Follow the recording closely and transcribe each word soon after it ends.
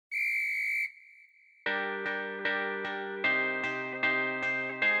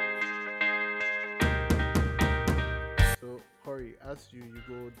as you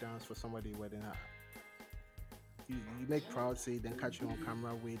go dance for somebody wedding, you make crowd say, then catch you on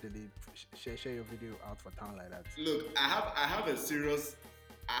camera, wait, then they share your video out for town like that. Look, I have a serious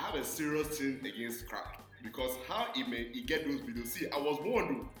thing against crack because how he get those videos. See, I was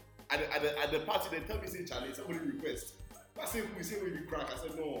warned at the party. They tell me say Charlie, somebody request. I say we say we be crack. I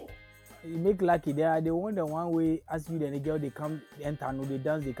said no. You make lucky there. They want the one way as you then the girl they come enter no they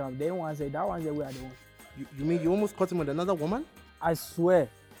dance they come. Then one say that one's the way I don't. You mean you almost caught him with another woman? I swear.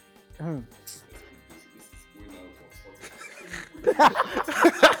 This is going out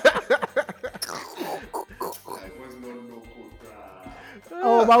for I was not no code.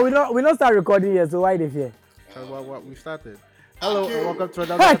 Oh, but we not start recording yet, so why they fear? What we started. Hello and welcome to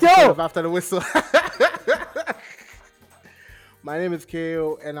another Hey, episode Joe! of After the Whistle. My name is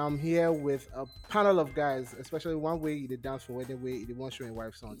KO and I'm here with a panel of guys, especially one way he did dance for wedding way, he did one showing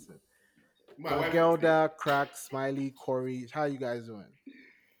wife something. Gelda, Crack, Smiley, Corey. How you guys doing?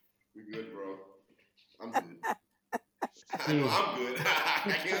 We good, bro. I'm good. I know I'm good.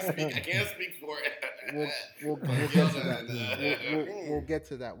 I can't speak for it. We'll get to that. We'll get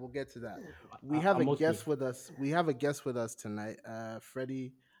to that. We'll get to that. We have a guest with us. We have a guest with us tonight.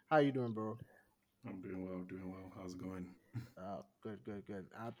 Freddie, how you doing, bro? I'm doing well. How's it going? Good.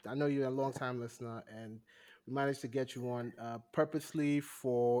 I know you're a long time listener, and we managed to get you on purposely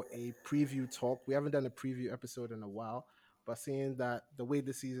for a preview talk. We haven't done a preview episode in a while, but seeing that the way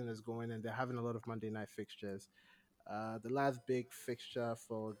the season is going and they're having a lot of Monday night fixtures, the last big fixture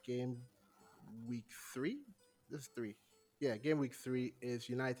for game week 3, this is 3. Yeah, game week 3 is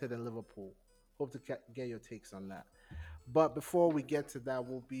United and Liverpool. Hope to get your takes on that. But before we get to that,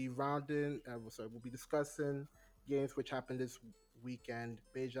 we'll be we'll be discussing games which happened this weekend,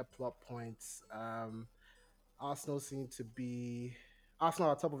 major plot points. Arsenal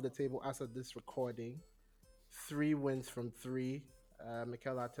are top of the table as of this recording. 3 wins from 3.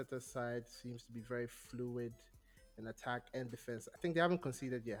 Mikel Arteta's side seems to be very fluid in attack and defense. I think they haven't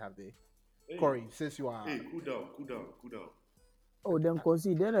conceded yet, have they? Hey, Corey, since you are... Hey, cool down. Oh, them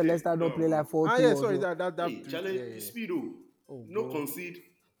concede. Then the Leicester don't play like 4-2. Yeah, sorry, that. Hey, challenge speed, no concede.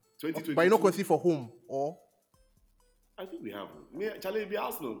 2020. But you no concede for whom? Or I think we have. Challenge be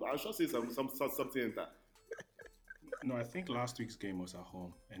Arsenal. I should say something in that. No, I think last week's game was at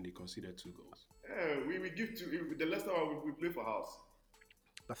home and they conceded 2 goals. Yeah, we give to the Leicester one. We play for house.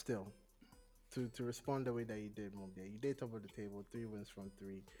 But still, to respond the way that you did, you did top of the table, 3 wins from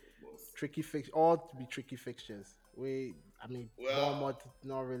 3. Tricky fix, all to be tricky fixtures. Bournemouth,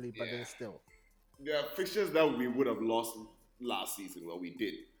 not really, but then still. There are fixtures that we would have lost last season. Well, we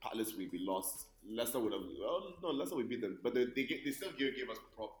did. Palace, we lost. Leicester would have. Well, no, Leicester we beat them, but they still gave us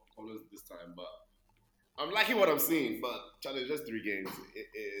problems this time. But I'm liking what I'm seeing. But challenge just 3 games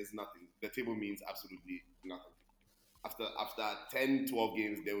is nothing. The table means absolutely nothing. After 10, 12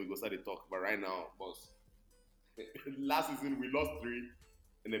 games, then we go start to talk. But right now, boss, last season we lost 3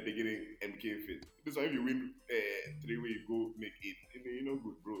 in the beginning and became fit. This one, if you win 3, where you go make 8, you know,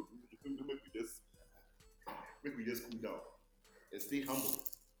 good, bro. Make me just cool down and stay humble.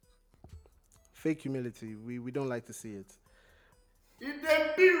 Fake humility. We don't like to see it. It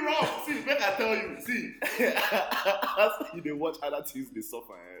them be wrong. See, make I tell you. See, you they watch other teams they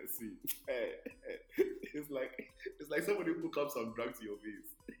suffer. See, it's like somebody who comes some drugs to your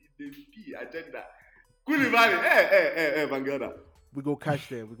face. They be agenda. Koulibaly, hey, Vangelda. We go catch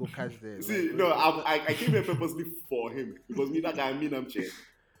there. See, no, I came here purposely for him because me that guy I'm chair.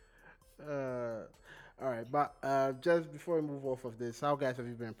 All right, but just before we move off of this, how guys have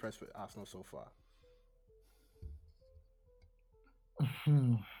you been impressed with Arsenal so far?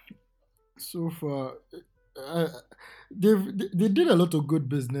 So far, they did a lot of good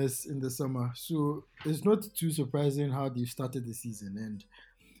business in the summer, so it's not too surprising how they've started the season. And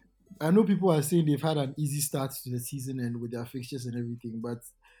I know people are saying they've had an easy start to the season and with their fixtures and everything, but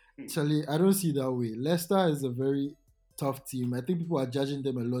actually, I don't see it that way. Leicester is a very tough team. I think people are judging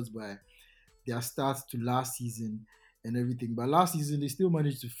them a lot by their start to last season and everything. But last season, they still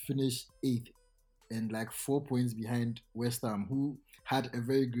managed to finish 8th and like 4 points behind West Ham, who had a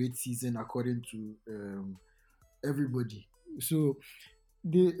very great season according to everybody. So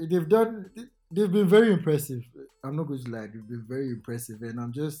they've been very impressive. I'm not going to lie, they've been very impressive, and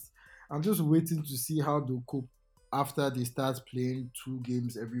I'm just waiting to see how they'll cope after they start playing 2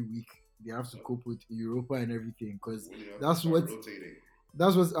 games every week. They have to cope with Europa and everything, because that's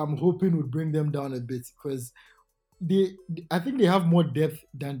what I'm hoping would bring them down a bit, because I think they have more depth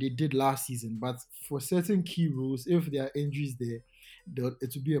than they did last season, but for certain key roles, if there are injuries there,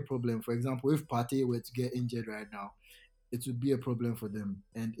 it would be a problem. For example, if Partey were to get injured right now, it would be a problem for them.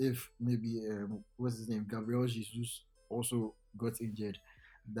 And if maybe, what's his name, Gabriel Jesus also got injured.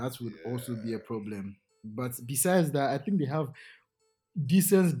 That would also be a Yeah. problem. But besides that, I think they have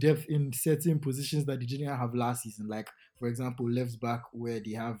decent depth in certain positions that they didn't have last season. Like, for example, left back where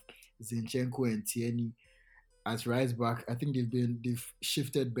they have Zinchenko and Tierney as right back. I think they've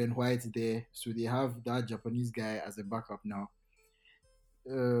shifted Ben White there, so they have that Japanese guy as a backup now.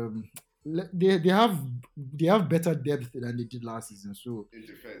 Um, they have better depth than they did last season. So In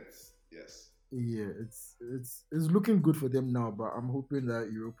defense, yes. yeah, it's looking good for them now. But I'm hoping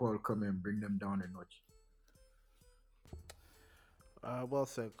that Europa will come and bring them down a notch. Well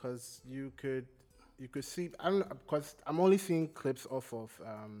said, because you could see. I don't because I'm only seeing clips off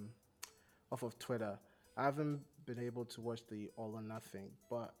of Twitter. I haven't been able to watch the All or Nothing,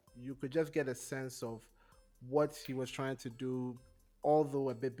 but you could just get a sense of what he was trying to do, although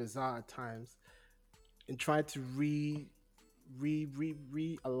a bit bizarre at times, in trying to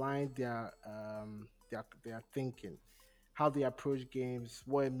realign their thinking, how they approach games,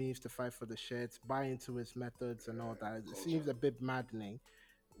 what it means to fight for the shirts, buy into his methods and all that. It Culture. seems a bit maddening.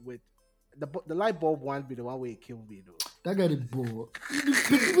 With the light bulb one be the one where it killed me though. That guy did ball.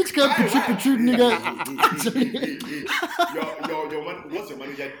 Which kind of Why? picture Why? picture nigga? Your man, what's your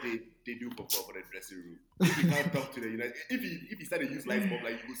manager they do for the dressing room? If he can't talk to the United, if he started to use lights bulb,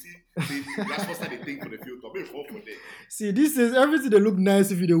 like you will see the last person they think for the field, but maybe fall for them. See, this is everything. They look nice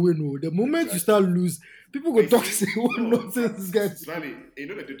if you don't win. Oh. The moment you start lose, people go You talk see, say, "What no, nonsense this guy?" it's funny. You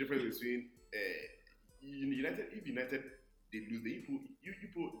know the difference between United. If United they lose, you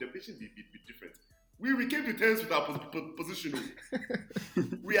put the patient be different. We came to terms with our position.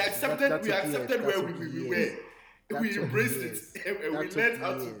 We accepted That we took years. accepted That where took we years. were. That We took embraced years. it and we That took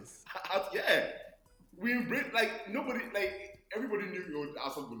learned years. yeah. We embraced like nobody like everybody knew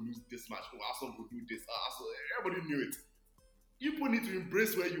Arsenal would lose this match. Oh, Arsenal would do this. Arsenal, everybody knew it. People need to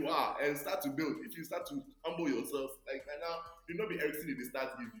embrace where you are and start to build. If you start to humble yourself, like right now, you'll not be everything they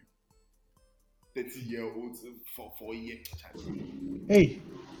start to give you. 30-year-olds for 4 year charge. Hey,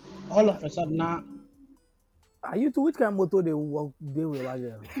 all of a sudden now, Are you to which kind of motor they work they will like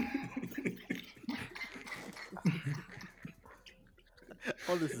there?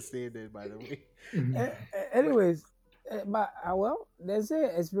 All this is saying there, by the way. Wait, Anyways, but well, they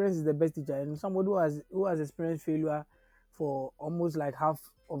say experience is the best teacher, and somebody who has experienced failure for almost like half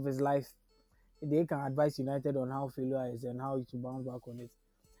of his life, they can advise United on how failure is and how to bounce back on it.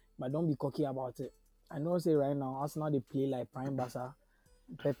 But don't be cocky about it. I know say right now Arsenal they play like prime Barca,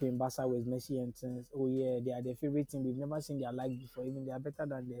 Pepe and Barca with Messi and things. Oh yeah, they are the favorite team. We've never seen their like before. Even they are better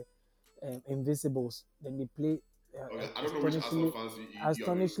than the Invincibles. Then they play okay, I don't know which Arsenal astonishingly, fans you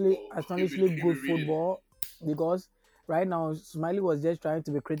are with. astonishingly Give good me reading. football. Because right now Smiley was just trying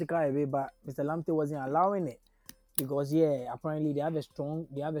to be critical away, but Mr. Lamte wasn't allowing it. Because yeah, apparently they have a strong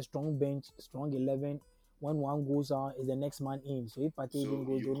bench, strong 11. When one goes out, is the next man in. So if Pate even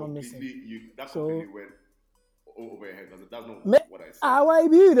So goes, they'll not miss him. that So completely went over your head. That's not me, what I said. why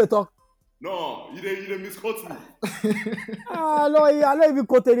be the talk? No, you didn't misquote me. No, I don't even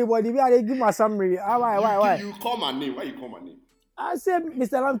quote anybody. I give my summary. Why? You call my name. Why you call my name? I said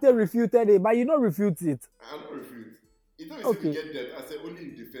Mr. Lamte refuted it, but you not refute it. I don't refuse. It don't say we Okay. get that. I said only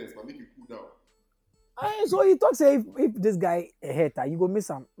in defense, but make you cool down. So he talks say if this guy a hater, you go miss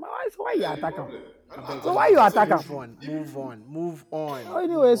him. So why you That's the attack him? problem. So why you attack him? Move on.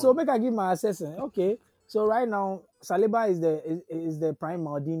 Anyway, so make I give my assessment. Okay, so right now Saliba is the prime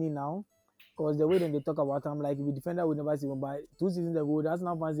Maldini now, because the way that they talk about him, like if the defender would never see him, but 2 seasons ago that's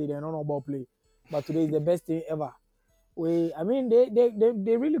not fancy. They don't know about play, but today is the best thing ever. I mean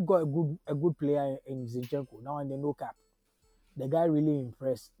they really got a good player in Zinchenko now, and they no cap. The guy really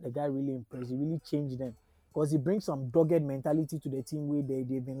impressed. He really changed them because he brings some dogged mentality to the team where they've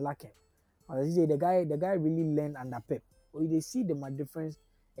been lacking. As I say, the guy really learned under Pep. They see the difference,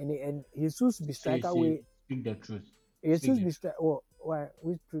 and Jesus be striker see, way. speak the truth. Jesus Speak be the striker. Oh, why?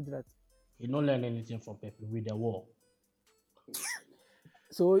 Which truth that? He don't learn anything from Pepe with the war.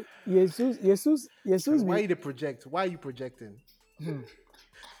 So Jesus Why be. you the project? Why are you projecting?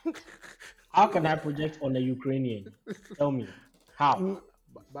 How can I project on the Ukrainian? Tell me. How?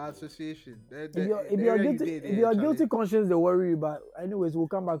 By association. If you're guilty conscience, they worry. But anyways, we'll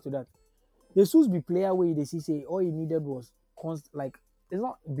come back to that. Jesus be player where they say all he needed was like it's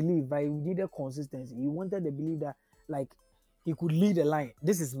not belief, but he needed consistency. He wanted the belief that like he could lead a line.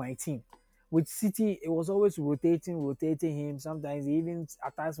 This is my team. With City, it was always rotating him. Sometimes he even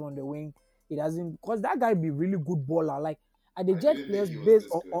attacks on the wing. He doesn't because that guy be really good baller. Like I the I Jet didn't think players he was based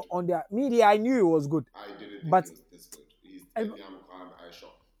this good. on their media, I knew he was good. I didn't think But he was this good. He's I- I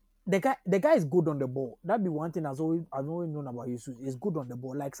shocked. the guy is good on the ball. That be one thing I've always known about Jesus. He's good on the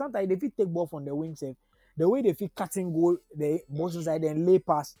ball. Like sometimes if he take ball from the wing, say, The way they fit cutting goal, the That's box true. inside and lay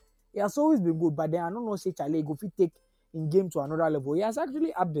pass, it has always been good. But then I don't know say Charlie go fit take in game to another level. He has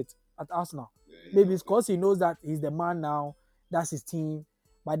actually updated at Arsenal. Yeah, he's Maybe it's up there. because he knows that he's the man now. That's his team.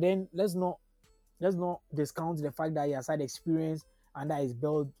 But then let's not discount the fact that he has had experience and that he's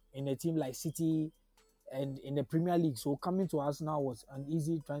built in a team like City and in the Premier League. So coming to Arsenal was an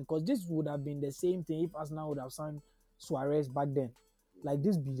easy transfer because this would have been the same thing if Arsenal would have signed Suarez back then. Like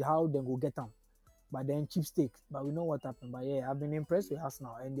this be how they go get him. But then cheap stakes. But we know what happened. But yeah, I've been impressed with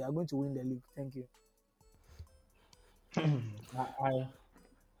Arsenal and they are going to win the league. Thank you. I,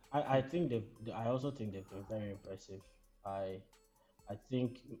 I think I also think they've been very impressive. I I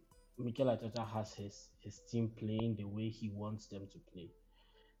think Mikel Arteta has his team playing the way he wants them to play,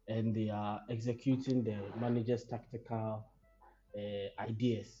 and they are executing the manager's tactical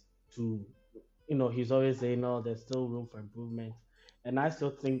ideas to, he's always saying, no, there's still room for improvement. And I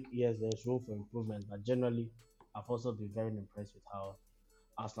still think, yes, there's room for improvement. But generally, I've also been very impressed with how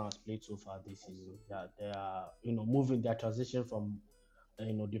Arsenal has played so far this season. They are, moving their transition from,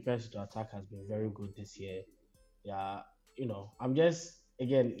 defense to attack has been very good this year. Yeah, I'm just,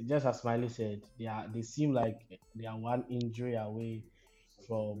 again, just as Smiley said, they seem like they are one injury away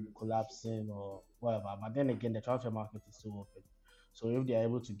from collapsing or whatever. But then again, the transfer market is still open. So if they are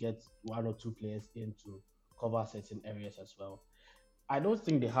able to get one or two players in to cover certain areas as well, I don't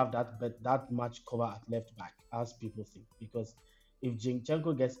think they have that much cover at left back as people think. Because if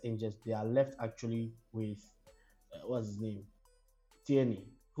Zinchenko gets injured, they are left actually with what's his name, Tierney,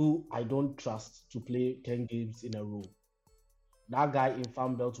 who I don't trust to play 10 games in a row. That guy in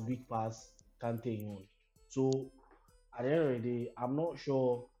Farm Belt weak pass can't take him on. So at the end of the day, I'm not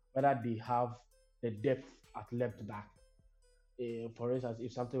sure whether they have the depth at left back. For instance,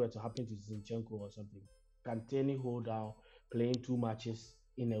 if something were to happen to Zinchenko or something, can Tenny hold down playing two matches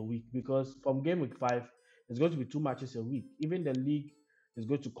in a week? Because from game week 5, it's going to be two matches a week. Even the league is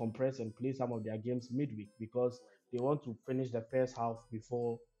going to compress and play some of their games midweek because they want to finish the first half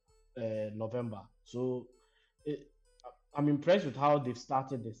before November. So it, I'm impressed with how they've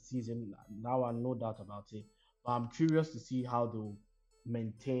started the season. Now, I no doubt about it. But I'm curious to see how they'll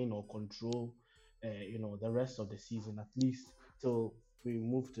maintain or control, the rest of the season, at least till we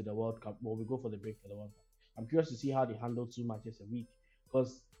move to the World Cup or we go for the break for the World Cup. I'm curious to see how they handle two matches a week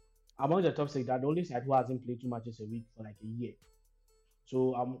because among the top six, they're the only side who hasn't played two matches a week for like a year.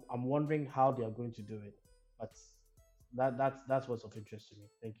 So I'm wondering how they are going to do it. But that's what's of interest to me.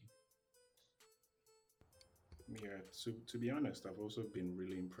 Thank you. Yeah, so to be honest, I've also been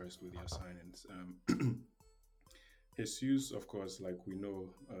really impressed with their signings. Jesus, of course, like we know,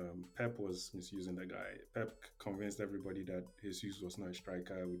 Pep was misusing the guy. Pep convinced everybody that Jesus was not a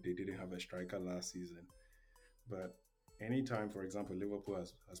striker. They didn't have a striker last season. But anytime, for example, Liverpool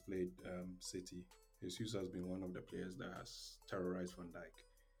has played City, Jesus has been one of the players that has terrorized Van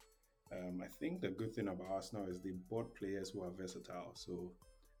Dijk. I think the good thing about Arsenal is they bought players who are versatile. So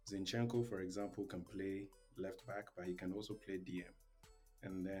Zinchenko, for example, can play left back, but he can also play DM.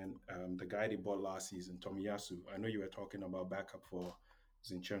 And then the guy they bought last season, Tomiyasu. I know you were talking about backup for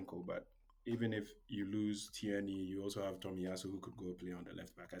Zinchenko, but even if you lose Tierney, you also have Tomiyasu who could go play on the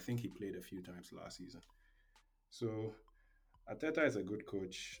left back. I think he played a few times last season. So Ateta is a good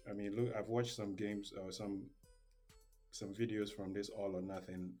coach. I mean, look, I've watched some games or some videos from this All or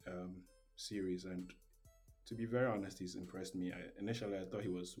Nothing series, and to be very honest, he's impressed me. Initially, I thought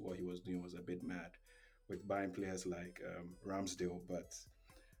what he was doing was a bit mad with buying players like Ramsdale, but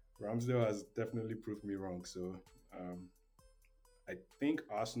Ramsdale has definitely proved me wrong. So um, I think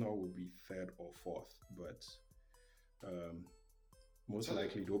Arsenal will be third or fourth, but um, most Tell it.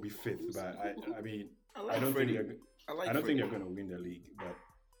 likely they'll be fifth. But I mean, I I like don't think Freddie. they're I I like don't think Freddie. they're going to win the league, but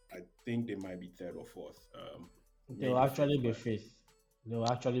I think they might be third or fourth, They'll maybe actually fifth. be fifth.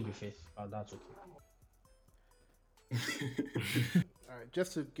 They'll actually be fifth, but that's okay. But All right,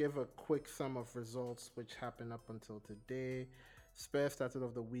 just to give a quick sum of results which happened up until today. Spurs started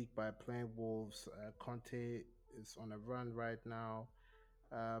off the week by playing Wolves. Conte is on a run right now.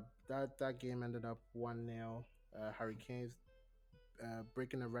 That game ended up 1-0. Hurricanes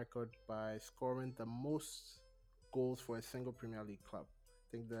breaking a record by scoring the most goals for a single Premier League club. I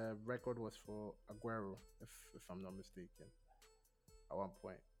think the record was for Aguero, if I'm not mistaken, at one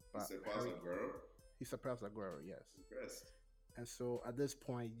point. He But surpassed Aguero. he surpassed Aguero, yes. Impressed. And so at this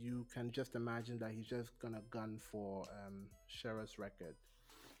point, you can just imagine that he's just gonna gun for Shearer's record.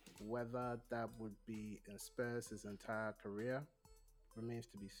 Whether that would be in Spurs his entire career remains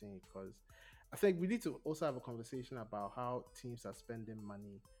to be seen. Because I think we need to also have a conversation about how teams are spending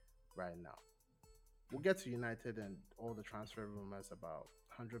money right now. We'll get to United and all the transfer rumors about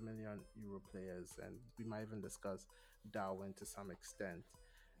 €100 million players, and we might even discuss Darwin to some extent.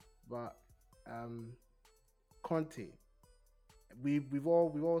 But um, Conte, we've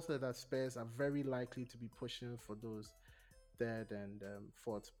all said that Spurs are very likely to be pushing for those third and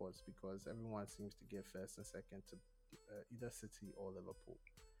fourth spots because everyone seems to get first and second to either City or Liverpool.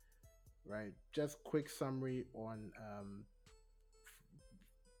 Right? Just quick summary on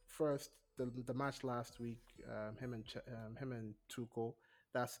first the match last week. Him and Tuchel.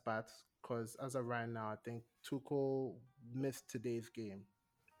 That's bad because as of right now, I think Tuchel missed today's game.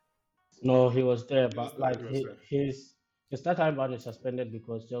 No, he was there, He was but there. like He was there. his start time ban is suspended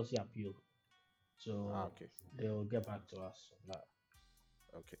because Chelsea appealed. Ah, So okay, they will get back to us on that.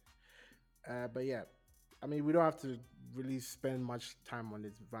 okay. But yeah, I mean, we don't have to really spend much time on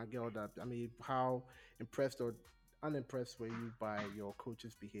it. Van Gaal, that I mean, how impressed or unimpressed were you by your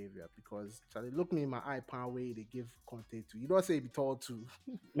coach's behavior? Because Charlie, look me in my eye, pound way they give Conte to. You don't say be told to.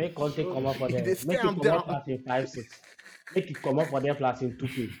 Make Conte Sure. come up for They the make stare it him come up down. flat in 5-6. Make it come up for them flat in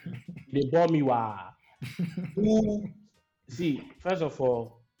 2K. They bore me wa. Who see, first of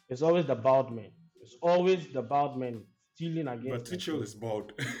all, it's always the bald men. It's always the bald men stealing But against their Tuchel team. is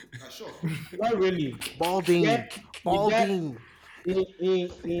bald. Sure. Not really. Yeah, Balding, he get balding.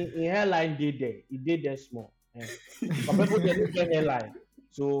 in hairline did there. He did there small. Eh. But people they don't get hairline.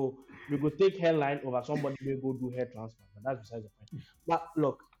 So we go take hairline over somebody will go do hair transplant. But that's besides the point. But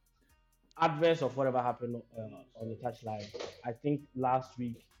look, adverse of whatever happened on the touchline. I think last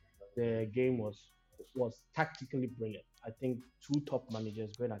week the game was tactically brilliant. I think two top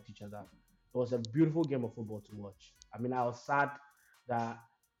managers going at each other. It was a beautiful game of football to watch. I mean, I was sad that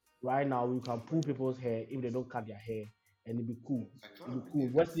right now you can pull people's hair if they don't cut their hair, and it'd be cool. I It'd be can't cool. believe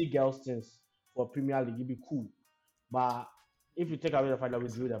it. Wesley Gelston's for Premier League, it'd be cool. But if you take away the fact that we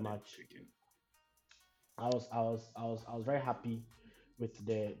drew the match, I was very happy with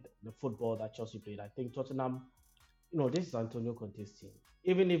the football that Chelsea played. I think Tottenham, this is Antonio Conte's team.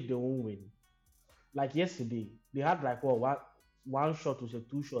 Even if they won't win, like yesterday, they had like one shot to say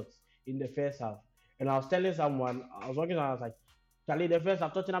two shots in the first half. And I was telling someone, I was working on, I was like, Charlie, the first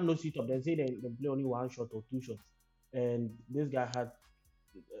half, Tottenham no sit up. They say they play only one shot or two shots. And this guy had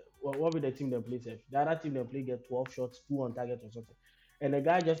what with the team they play safe. The other team they play get 12 shots, two on target or something. And the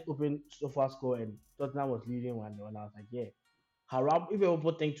guy just opened so far score and Tottenham was leading 1-0. And I was like, yeah. Haram, if you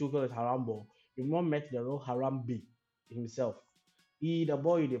people think Tuchel is Haram ball, you've not met the real Haram B himself. The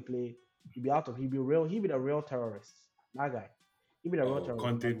boy they play, he be the real terrorist. That guy. He be the real Oh,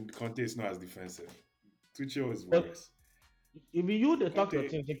 terrorist. Conte is not as defensive. Tuchel is But worse. if you they talk your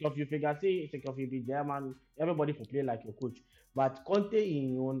Conte, team, take off you figure say take off you be German, everybody for play like your coach. But Conte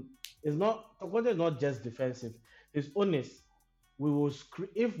in own is not Conte is not just defensive. It's honest. We will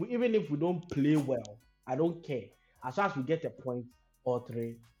if we, even if we don't play well, I don't care. As far as we get a point or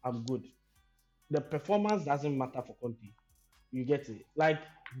three, I'm good. The performance doesn't matter for Conte. You get it? Like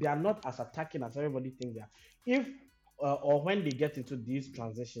they are not as attacking as everybody thinks they are. If or when they get into these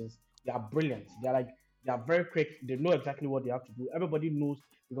transitions, they are brilliant. They are very quick. They know exactly what they have to do. Everybody knows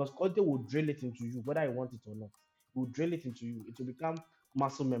because Conte will drill it into you, whether you want it or not. He will drill it into you. It will become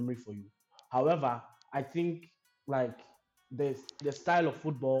muscle memory for you. However, I think like the style of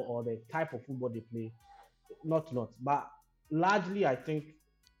football or the type of football they play not, but largely I think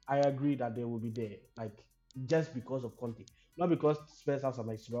I agree that they will be there, like just because of Conte, not because Spurs have some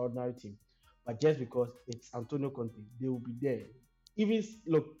extraordinary team, but just because it's Antonio Conte, they will be there. Even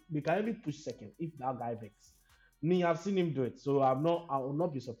look, they can even push second if that guy begs. Me, I've seen him do it, so I will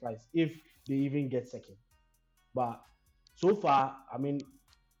not be surprised if they even get second. But so far, I mean,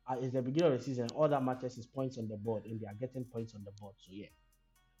 it's the beginning of the season. All that matters is points on the board, and they are getting points on the board. So yeah,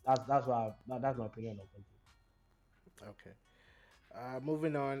 that's my opinion on Conte. Okay.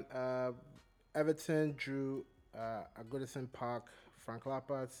 Moving on. Everton drew at Goodison Park. Frank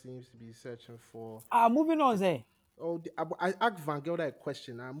Lampard seems to be searching for. Moving on, say. Oh, I asked Van Gelder a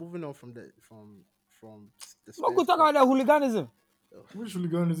question. Moving on from the We could Spurs talk talk, about the hooliganism. Which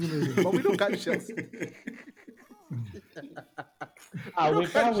hooliganism again? but we don't got Chelsea. We We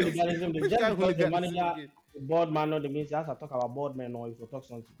don't got can't Chelsea. hooliganism. Which Just guy because the hooliganism manager, again? the board man, not the means you have to talk about board man or if you talk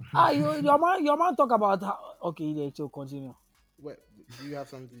something. Your man talk about how, okay, yeah, so continue. What do you have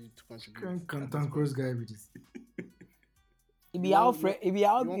something to contribute Can't at this cantankerous point? guy with this. If You you won't have you Fred, won't, if you you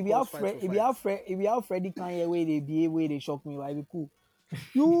have won't if you cause have fights Fred, for if you have fights. Fred, if you have Freddie Kanye where they be where they shock me, why be cool.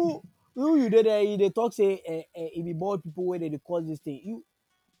 You did they talk say if you bored people where they cause this thing. You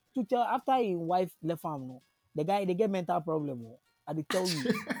to tell after his wife left him, no, the guy they get mental problem. Oh. I dey tell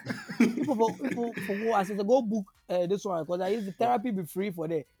you. for go as go book this one because I use the therapy be free for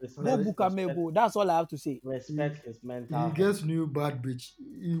there. Go Respect, book and respect, go. That's all I have to say. He, respect his mental he health. gets new bad bitch.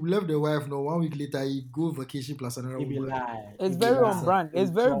 He left the wife now. 1 week later, he go vacation plus another He be woman. lie, It's he be very on lie. Yasa. brand. It's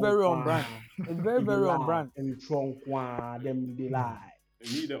In very trunk very on brand. one, It's very he be very on lie. brand. In trunk one, them be lie.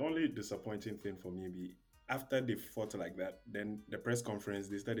 Me, the only disappointing thing for me be after they fought like that, then the press conference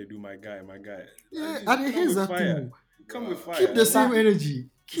they started do my guy, my guy. Yeah, Just and come here's with that fire, thing. come with Bruh. Keep the fire. same Some energy.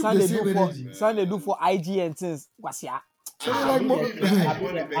 Keep the they do same for energy. IG and things. What's ya? So Ah, like, for me, the I IG be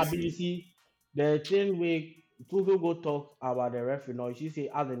one the it I vexed be you me. see the thing we Tuchel go talk about the referee now. She say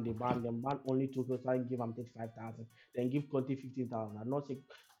as in the ban only Tuchel can give him 35,000, then give Conte 15,000. I not say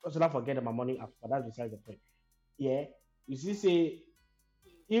because not forget my money up, but that's besides the point. Yeah, you see say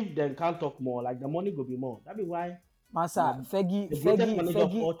if they can't talk more, like the money go be more. That be why Massa, the, Fegi, the greatest Fegi, manager of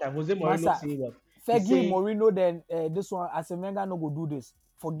Fegi, all time, Jose Mourinho, Massa, say what he Fegi, say Moreno, then this one, as a Wenger no go do this.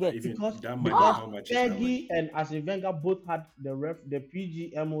 But Forget. even because that money, because how much is that money? Fergie and Arsene Wenger both had the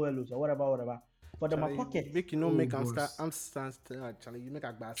PGMOLs or whatever for them Charlie, pocket. make you know oh make boss. I'm stand still. Charlie, you make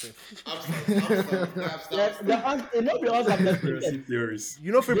a bad self. It not be us I'm just Conspiracy thinking. theories.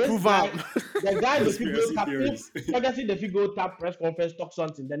 You know if you This prove guy, am. the guy the figure Conspiracy tap if theories. obviously the figure tap press conference talk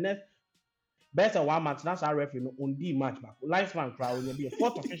something. The next best of 1 match that's our referee no on the match back. Linesman cry when you be a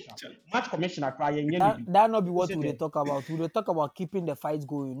fourth official match commissioner cry and That not be you what see we dey there. talk about. We dey talk about keeping the fight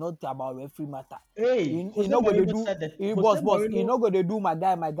going, not about referee matter. Hey, You know go they do. Jose Boss, you Mourinho know go they do my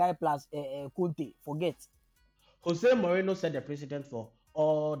guy plus Conte. Forget. Jose Mourinho set the precedent for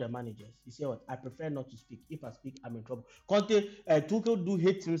all the managers. He said, "What I prefer not to speak. If I speak, I'm in trouble." Conte, Tuchel do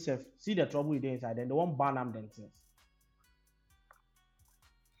hate himself. See the trouble he did inside, then they won't ban him themselves.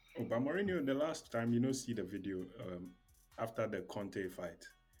 Oh, but Mourinho, the last time see the video after the Conte fight,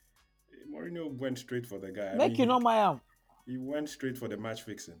 Mourinho went straight for the guy. I Make you mean, know my am. he went straight for the match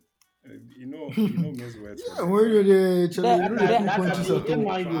fixing. You know, knows words for Yeah, them, when right? you're there, Charlie, That you That know time, they that pull that time punches you at in all.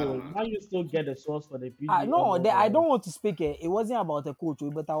 Man Bad U, man. Man U still get the source for the no, I PGMOL. don't want to speak. It wasn't about a coach,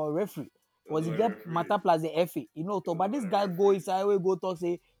 but our referee. Was he Another get referee. matter plus the FA? But this Another guy go referee. inside, we go talk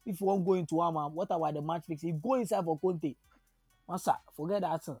say if you won't go into one man, what about the match fix? He go inside for Conte. Massa, forget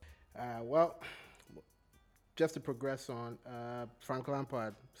that. Thing. Well, just to progress on, Frank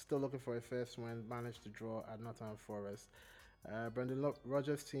Lampard still looking for a first win, managed to draw at Nottingham Forest. Brendan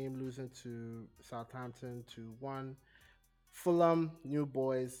Rodgers' team losing to Southampton 2-1. Fulham, new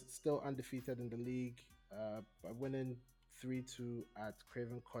boys, still undefeated in the league, by winning 3-2 at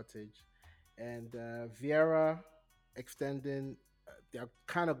Craven Cottage. And Vieira extending their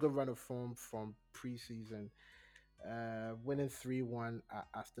kind of good run of form from preseason, winning 3-1 at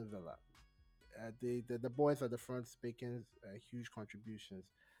Aston Villa. The boys at the front making huge contributions.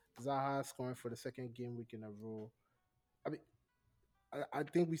 Zaha scoring for the second game week in a row. I mean, I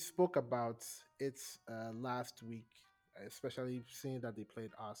think we spoke about it last week, especially seeing that they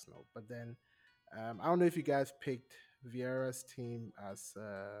played Arsenal. But then I don't know if you guys picked Vieira's team as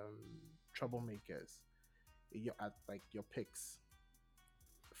troublemakers, like your picks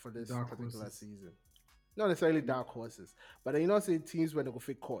for this Dark particular horses. season. Not necessarily dark horses, but say teams when they go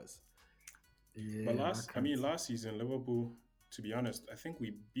fit cause. But Yeah, that can't. last season, Liverpool, to be honest, I think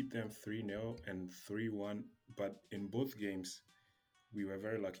we beat them 3-0 and 3-1. But in both games, we were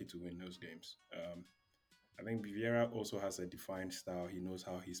very lucky to win those games. I think Vieira also has a defined style. He knows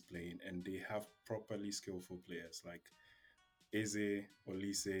how he's playing, and they have properly skillful players like Eze,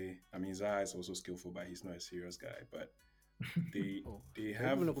 Olise. I mean, Zaha is also skillful, but he's not a serious guy. But they Oh, they maybe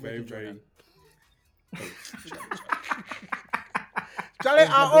have we're not gonna make very it Jordan. very. Oh, Charlie. Charlie, Is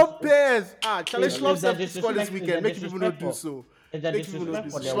our the own players. Charlie is Schlupp the scored this disrespect is the weekend. Make people not disrespect do for so. is the Make people not disrespect do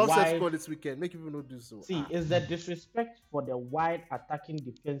for so. the Schlupp wide scored this weekend. Make people not do so. see is the disrespect for the wide attacking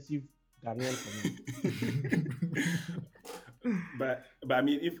defensive Ghanaian for me. but I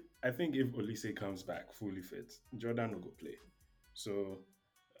mean, if I think if Olise comes back fully fit, Jordan will go play. So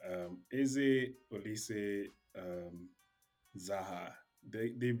Eze, Olise, Zaha,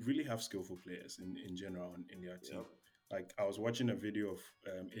 they really have skillful players in general in their team. Yep. Like I was watching a video of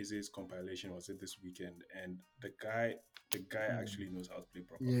Eze's compilation, was it this weekend, and the guy actually knows how to play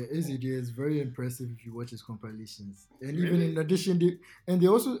proper Yeah, football. AZD is very impressive if you watch his compilations. And even Really? in addition, they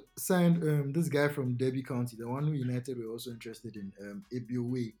also signed this guy from Derby County, the one who United were also interested in,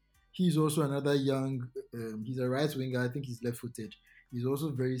 Ebiowe. He's also another young, he's a right winger. I think he's left footed. He's also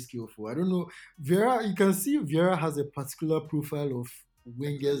very skillful. I don't know. Vieira, you can see Vieira has a particular profile of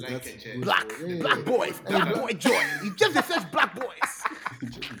wingers Like that's a good. Black, Yeah, black boys, black boy joy. He just they search black boys.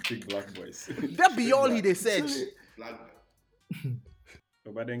 Just big black boys. That be all he Black. they search. Actually, Black.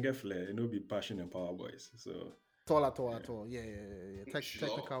 But then get flair, it no be passion and power boys. So At all. Yeah. Schlupp.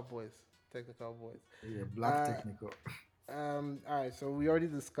 Technical boys. technical voice. Yeah, black Uh, technical. all right, so we already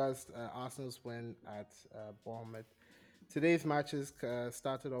discussed Arsenal's win at Bournemouth. Today's matches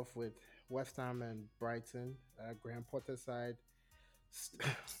started off with West Ham and Brighton. Graham Potter side,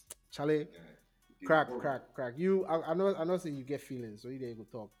 Charlie, That guy did crack, horrible. crack, crack. I know, say you get feelings, so you there go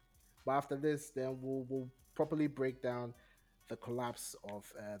talk. But after this, then we'll properly break down the collapse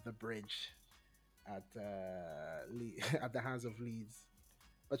of the bridge at at the hands of Leeds.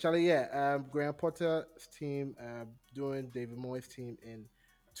 But Charlie, yeah, Graham Potter's team doing David Moyes' team in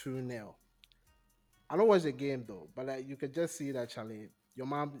 2-0. I don't watch the game though, but like you could just see that Charlie, your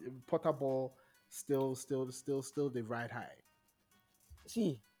mom Potter ball still the right high.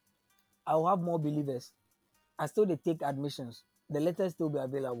 See, I will have more believers. I still they take admissions. The letters still be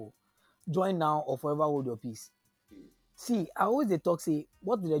available. Join now or forever hold your peace. See, I always they talk say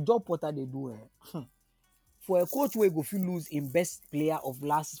what the job Potter they do. For a coach where go feel lose in best player of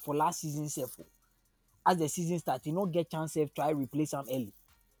last season self. As the season start, he not get chance to try replace him early.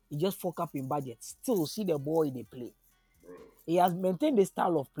 He just fuck up in budget. Still see the ball in the play. Bro. He has maintained the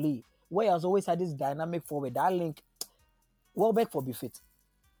style of play where he has always had this dynamic forward. That link, Welbeck for be fit.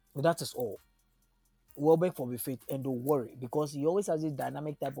 But that is all. Welbeck for be fit and don't worry because he always has this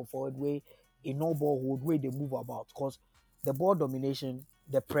dynamic type of forward way in no ball hold where they move about because the ball domination,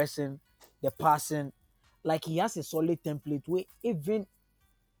 the pressing, the passing, like he has a solid template where even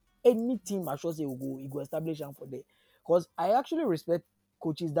any team I should say will go establish him for there. Because I actually respect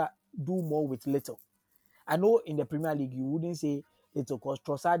coaches that do more with little. I know in the Premier League you wouldn't say little because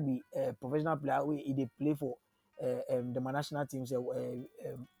Trossard be a professional player where he they play for the national teams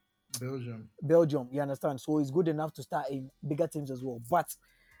Belgium. Belgium. You understand? So it's good enough to start in bigger teams as well. But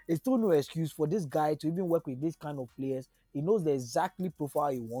it's still no excuse for this guy to even work with this kind of players. He knows the exactly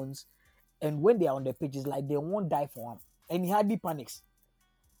profile he wants, and when they are on the pitch, it's like they won't die for him, and he hardly panics.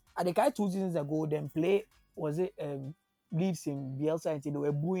 At the guy 2 seasons ago, then play was it Leeds in Bielsa and they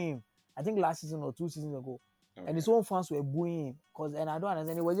were booing him. I think last season or 2 seasons ago, and Okay. his own fans were booing him because and I don't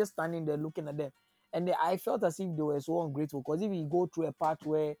understand. They were just standing there looking at them, and I felt as if they were so ungrateful because if you go through a part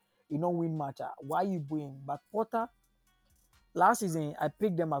where you don't win match, why you booing? But Potter last season I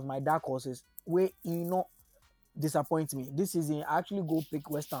picked them as my dark horses where disappoint me. This season I actually go pick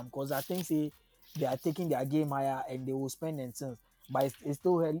West Ham because I think say they are taking their game higher and they will spend themselves. But it's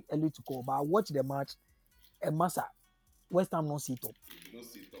still early to call. But I watch the match and Massa, West Ham not sit up. He did not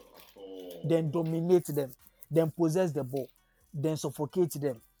sit up at all. Then dominate them, then possess the ball, then suffocate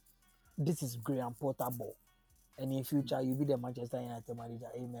them. This is Graham Potter ball. And in future, you'll be the Manchester United manager.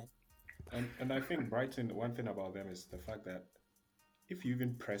 Amen. And I think Brighton, one thing about them is the fact that if you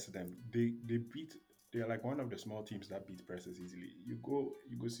even press them, they're like one of the small teams that beat presses easily. You go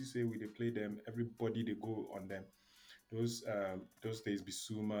see say we they play them, everybody they go on them. Those days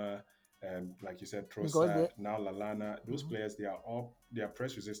Bisuma, like you said, Because Trossard, they now Lalana, those Mhm. players they are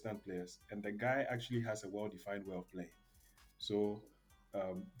press resistant players. And the guy actually has a well defined way of playing. So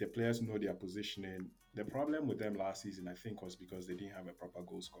the players know their positioning. The problem with them last season, I think, was because they didn't have a proper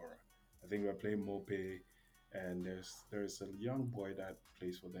goal scorer. I think we were playing Mope, and there's a young boy that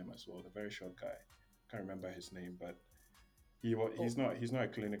plays for them as well, the very short guy. Can't remember his name, but oh, he's not a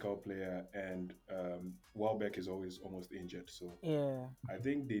clinical player, and Welbeck is always almost injured. So yeah. I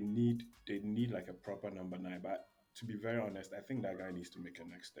think they need like a proper number 9. But to be very honest, I think that guy needs to make a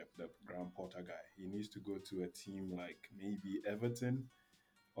next step. The Graham Potter guy, he needs to go to a team like maybe Everton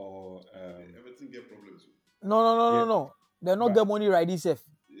or Everton get problems. yeah. No. They not get But money right this safe.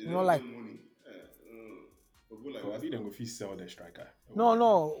 They You know, don't get like money. But go like I West think they Ham. go fit sell the striker. Oh no, my god.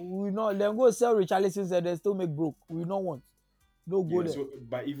 no, we not then go sell Richarlison said they still make broke. We don't want. Don't go Yeah. there. So,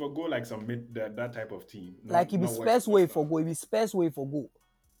 but if you go like some that type of team, Like not it be not West space way West Ham for go, it be space way for go.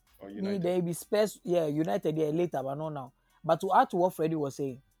 or Me, United. there be space, yeah, United there later, but not now. But to add to what Freddie was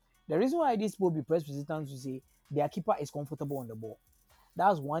saying, the reason why these people be press resistant to say their keeper is comfortable on the ball.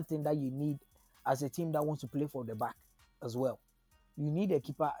 That's one thing that you need as a team that wants to play for the back as well. You need a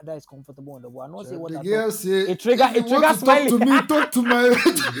keeper that is comfortable on the ball. I not say what The I talk. girl say, if It you want trigger to talk smiley. to me, talk to my.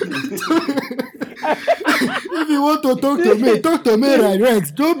 If you want to talk to me, right,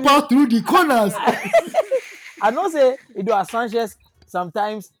 Rex. Don't pass through the corners. I know say it do Sanchez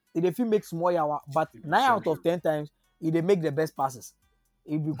sometimes it if he makes small yawa, but If you 9 out of 10 times he they make the best passes.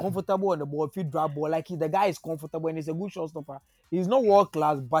 He be comfortable on the ball, if he drop ball, like the guy is comfortable and he's a good shot stopper. He's not world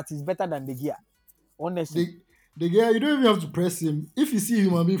class, but he's better than the gear. Honestly. The guy, you don't even have to press him. If you see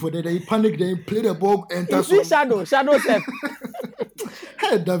human being for that, then he panic, then he play the ball, enter He see some. shadow self.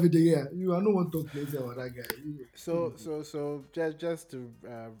 Hey, David, yeah, you are no one talk plenty about that guy. So just to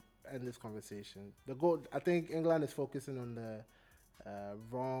end this conversation, the goal. I think England is focusing on the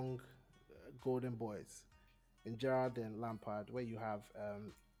wrong golden boys in Gerrard and Lampard, where you have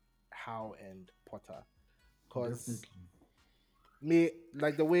Howe and Potter. Because Definitely. me,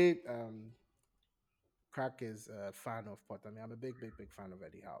 like the way Crack is a fan of Potter. I mean, I'm a big fan of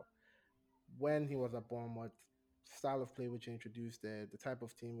Eddie Howe. When he was at Bournemouth, style of play which he introduced, the type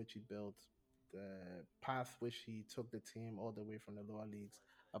of team which he built, the path which he took the team all the way from the lower leagues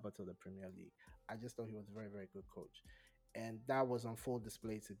up until the Premier League. I just thought he was a very good coach, and that was on full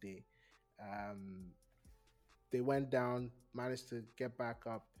display today. Um, they went down, managed to get back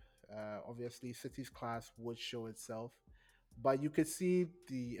up. Obviously, City's class would show itself, but you could see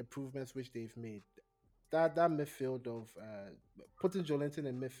the improvements which they've made. That midfield of putting Jolinton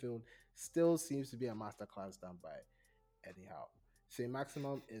in midfield still seems to be a masterclass done by Eddie Howe. Say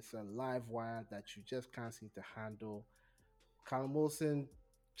Maximum is a live wire that you just can't seem to handle. Callum Wilson,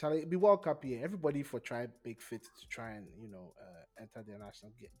 Charlie, be World Cup here. Everybody for try big fits to try and enter their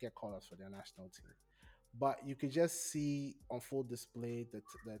national get call ups for their national team. But you could just see on full display the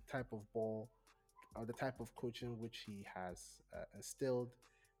type of ball or the type of coaching which he has instilled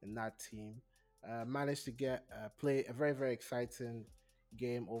in that team. Managed to get play a very exciting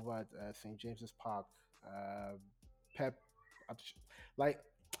game over at St James's Park. Pep, like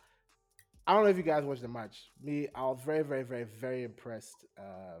I don't know if you guys watched the match. Me, I was very impressed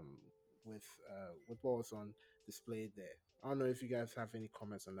with what was on display there. I don't know if you guys have any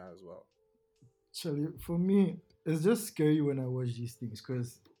comments on that as well. Actually, for me, it's just scary when I watch these things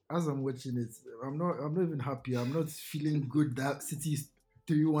because as I'm watching it, I'm not even happy. I'm not feeling good that City is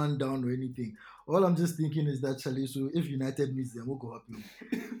 3-1 down or anything. All I'm just thinking is that Charlie, so if United meets them, we'll go happy.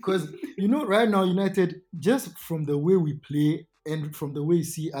 Because right now, United, just from the way we play and from the way you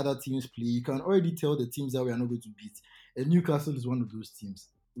see other teams play, you can already tell the teams that we are not going to beat. And Newcastle is one of those teams.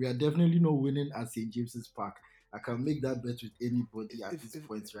 We are definitely not winning at St. James's Park. I can make that bet with anybody at this If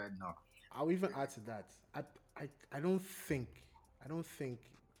point right now. I'll even add to that. I don't think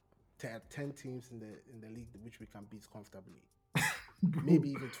 10 teams in the league which we can beat comfortably. Bro, Maybe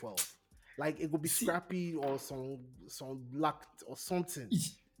even 12. Like it would be see, scrappy or some luck or something.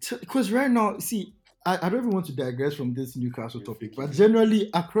 because right now, see, I don't even want to digress from this Newcastle You topic, think you but do? generally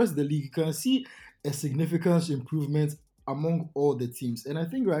across the league, you can see a significant improvement among all the teams. And I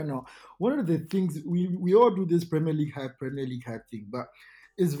think right now, one of the things we all do this Premier League hype thing, but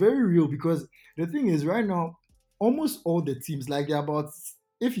it's very real because the thing is right now, almost all the teams, like they're about,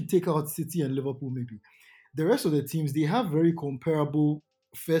 if you take out City and Liverpool, maybe the rest of the teams they have very comparable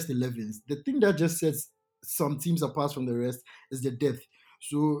first 11s. The thing that just sets some teams apart from the rest is the depth.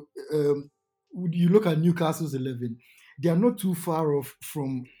 So you look at Newcastle's 11, they are not too far off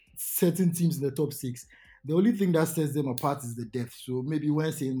from certain teams in the top six. The only thing that sets them apart is the depth. So maybe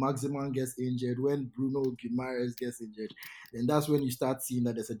when Saint Maximan gets injured, when Bruno Guimaraes gets injured, then that's when you start seeing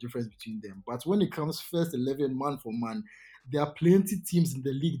that there's a difference between them. But when it comes first 11 man for man, there are plenty teams in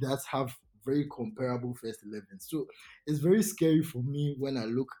the league that have very comparable first 11. So it's very scary for me when I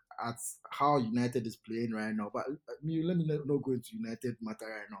look at how United is playing right now. But let me not go into United matter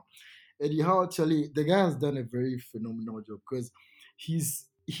right now. Eddie Howe, actually, the guy has done a very phenomenal job because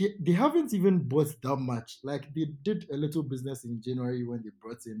they haven't even bought that much. Like they did a little business in January when they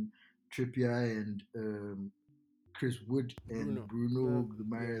brought in Trippier and Chris Wood and Bruno. Bruno Yeah.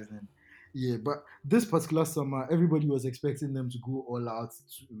 Guimaraes and yeah, but this particular summer, everybody was expecting them to go all out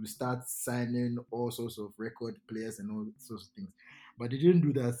to start signing all sorts of record players and all sorts of things, but they didn't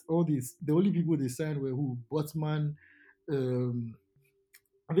do that. All these, the only people they signed were who? Botman. Um,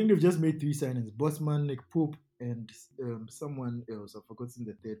 I think they've just made three signings: Botman, Nick Pope, and someone else. I've forgotten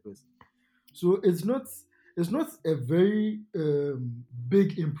the third person. So it's not a very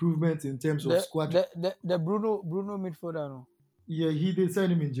big improvement in terms of squad. The Bruno midfielder no. Yeah, he did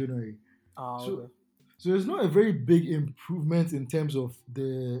sign him in January. Ah, So okay. so it's not a very big improvement in terms of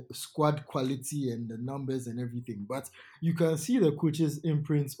the squad quality and the numbers and everything, but you can see the coach's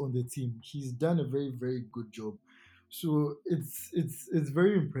imprint on the team. He's done a very good job. So it's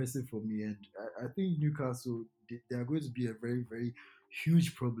very impressive for me, and I think Newcastle they are going to be a very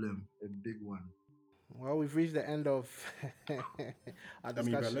huge problem, a big one. Well, we've reached the end of our I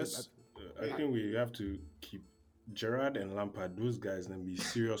mean, but discussion. let's. I Wait, think we have to keep Gerard and Lampard. Those guys can be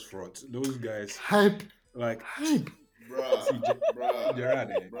serious frauds. Those guys, Hype, like, hype. bruh, see, bruh, Gerard,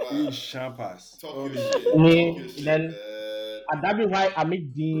 bruh. he's champers. Talk All your these. shit. Talk your Me, shit, then man. and that be why I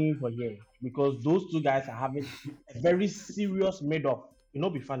make Dean for here because those two guys are having a very serious made up. You know,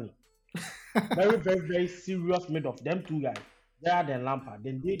 be funny. Very serious made of them two guys. Gerard and Lampard.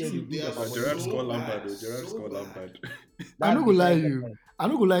 Then they See, do They the are But bubble. Gerard so scored Lampard, bad, though. Gerard so scored bad. Lampard. I'm not That's gonna lie beside to the you. point. I'm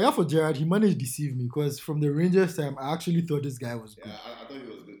not gonna lie. For Gerard, he managed to deceive me because from the Rangers time, I actually thought this guy was Yeah, good. I thought he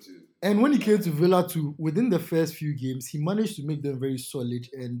was good too. And when he came to Villa too, within the first few games, he managed to make them very solid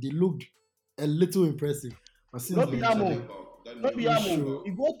and they looked a little impressive. But No since That be new then, amo. Charlie, training camp. That No new be it's training amo. true.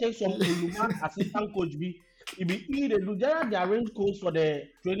 You camp. go take some Oluman assistant coach be. He be they do. They arrange coach for the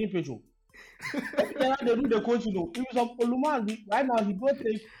training page. Every time they do the coach, you know, if some Oluman right now he go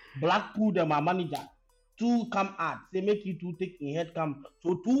take Blackpool them my manager to come out. They make you to take in head come.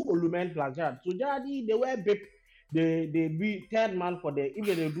 So two Oluman plus Gerard. So Gerard they wear bip. They be third man for the if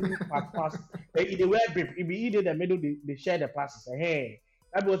they do pass. They wear bip. If he did the middle, they share the passes. Hey,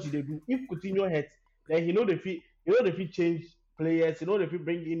 that's what they do. If Coutinho hits, then he know the fit. He know the fit change players. He know the fit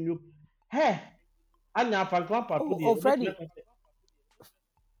bring in new. Hey, and now Frank Lampard put the.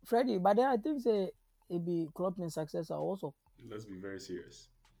 Freddie, but then I think say it be Klopp in successor also. Let's be very serious.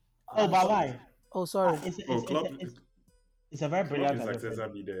 Oh, Uh, but so, why? oh, sorry. Oh, Klopp, It's a very Klopp brilliant in idea, Freddie. successor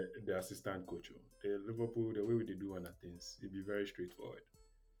be the assistant coach. Oh. The Liverpool, the way we do on things, it be very straightforward.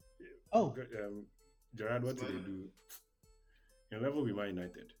 Oh, Gerard, what did they Smile. do? In level with Man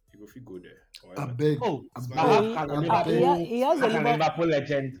United, you go fit go there. I However, beg, oh, I but beg, No, how can the I beg. he has How the can the Liverpool. Liverpool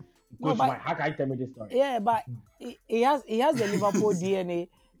legend No, coach but my? How can you tell me this story? yeah, but he has the Liverpool DNA.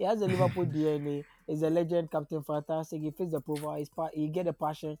 He has the Liverpool DNA. He's a legend, captain, fantastic. He fits the profile. He get the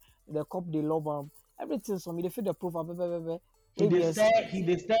passion. The cup, they love him. Everything from me, they fit the profile. ABS. He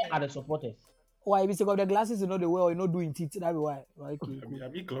dey stare at the supporters. Why? Because of the glasses, you know the way, or you know doing it. That be why. Okay, I cool.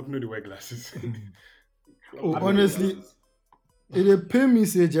 mean, Klopp know the wear glasses. Klopp Oh, know the mean, wear honestly, glasses. it dey pain me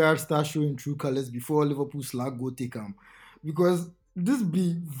say Gerrard start showing true colours before Liverpool slag go take him, because this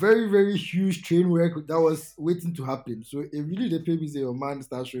be very very huge train wreck that was waiting to happen. So it really dey pain me say your man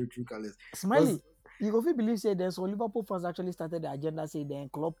start showing true colours. Because Smiley, you go fit believe say there's some Liverpool fans actually started the agenda say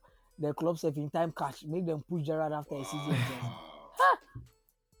the club self in time cash make them push Gerrard after a season ends. Wow.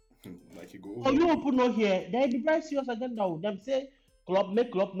 Like you go Oh, overboard. Liverpool no here. They be very serious agenda. Oh. Them say club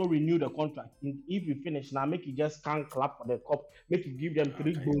no renew the contract. If you finish now, make you just can't clap for the cup. Make you give them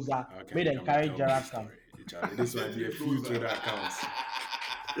three goals. How can Make you them come and carry tell me Gerrard this come. story? Charlie, this might be a few Twitter accounts.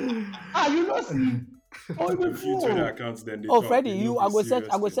 You know see. Oh, A you few Twitter fool. accounts, then they Oh, talk. Freddie, They no you be I go serious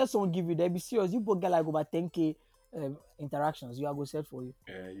set thing. someone give you. They be serious. You both get like over 10K interactions. You are go set for you.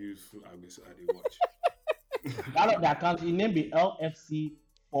 I guess I did watch. One of the accounts, his name be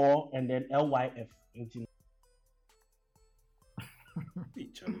LFC4 and then LYF. Hey,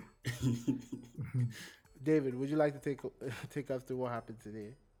 Charlie. David, would you like to take us through what happened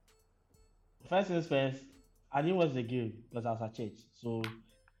today? First things first, I didn't watch the game because I was at church. So,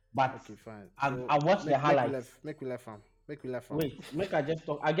 but Okay, fine. I watched the highlights. Make me left fam. Make me left fam. Wait, make I just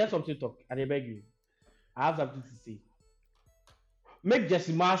talk. I get something to talk. And I beg you. I have something to say. Make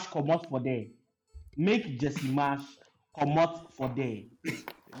Jesse Marsh come out for there. Make Jesse Marsh come out for there.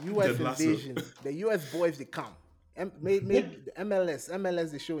 U.S. Ted Lasso. invasion. The U.S. boys they come. Make the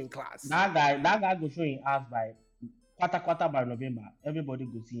MLS they show in class. That guy go show him ass by quarter by November. Everybody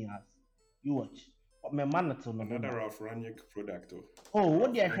go see him ass. You watch. But my man until Another November. Ralph Ranick product. Oh, what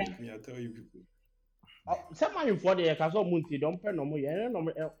Ralph the Rangnick, heck? me, I tell you people. Someone for the cause of Munti don't pay no more.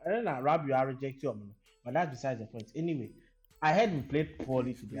 And then Rab you are reject you. But that's besides the point. Anyway, I heard we played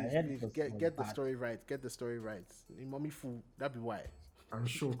poorly today. I heard it was Get the bad. story right. Get the story right. The mommy fool. That be why. I'm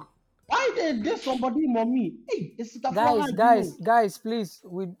shocked. Why did this somebody mommy? Hey, it's the Guys, please.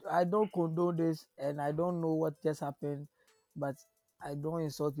 I don't condone this, and I don't know what just happened, but I don't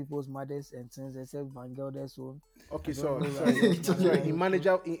insult people's mothers and things except Van Gelder's own. Okay, I don't sorry. know Sorry. where- Sorry. In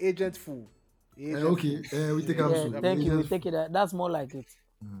manager, in agent fool. Okay, we take him Yeah, so. thank you. We Agents- take it. That's more like it.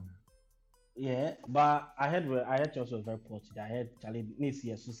 Yeah, but I heard Chelsea was very poor today. I heard Charlie needs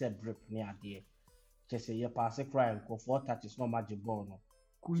here suicide drip near there. Just say you pass a crime for 4 touches, no magic ball. No.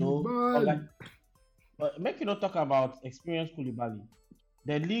 So, Koulibaly. but make you not talk about experienced Koulibaly.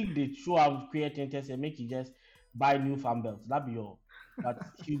 The league they show out creating tests and make you just buy new fan belts. That be all. But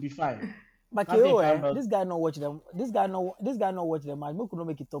he'll be fine. But Can't KO, take fan belt. this guy not watch them. This guy not watch the match. We could not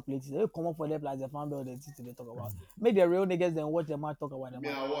make it top late. They come up for them like the fan belt and sit they talk about. Make the real niggas then watch the match talk about the Me,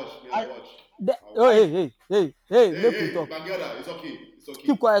 match. I watch. Hey, make we talk. Bangada, it's okay. It's okay.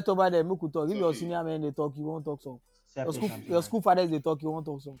 Keep quiet over there. Make we talk. If It's your okay. senior men they talk, you won't talk some. Selfish, Your school fathers they talk, you won't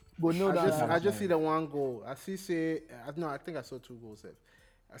talk some. Go kneel down. I just see the one goal. I see say I think I saw 2 goals. Sef.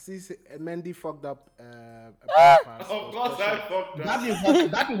 I see say Mendy fucked up a pass. Of course, I fucked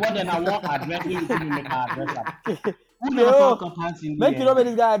That be what then I want address you to make an address that. Who KO, never talk hands in the make you know air? make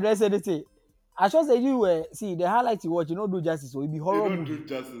this guy address anything. I should say you were see the highlights you watch, you don't do justice, so it be You horror don't movie. do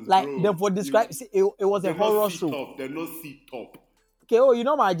justice, Like bro. them for describe, see, it was a They're horror not show. top. They're not seat top. KO, you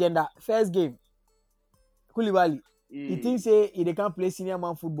know my agenda. First game, Koulibaly. He thinks say he can't play senior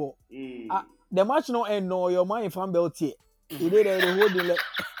man football. The match no end no, your man in fan belt here. He did the whole day.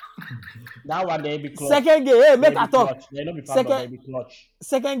 That one they be clutch. Second game, hey, They make be I talk. clutch. They not be found, but Second they be clutch.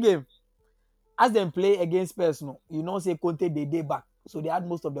 second game, as them play against Spurs, no, you know, say Conte they day back, so they had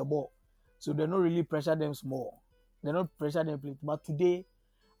most of the ball, so they don't really pressure them small. They don't pressure them play. But today,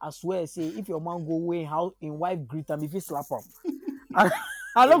 I swear, say if your man go away, how in wife greet him if he slap him. I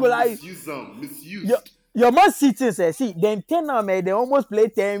They don't go like misuse them, your misused. your man sitting say see then 10 now man they almost play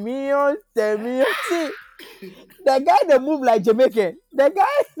 10 million 10 million see the guy they move like Jamaican the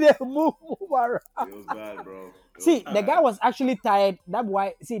guy they move around. It was bad, bro. It was See the guy bad. was actually tired. That's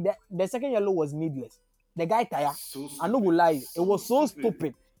why see the second yellow was needless. The guy tired. So I no go stupid. lie, it So was so stupid.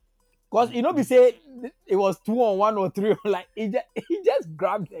 stupid. Cause you know we say it was 2-on-1 or 3 like he just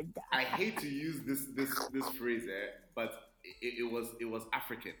grabbed the guy. I hate to use this phrase, but it was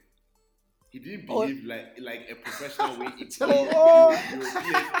African. He didn't Oh, behave like a professional way he oh, played oh,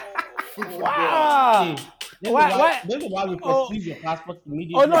 European football. wow. See, this is Why why why this is why we can oh seize your passport oh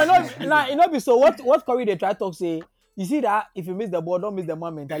immediately no, as you no, agree nah, with you us. know be so what Corey they try to talk say you see that if you miss the ball, don't miss the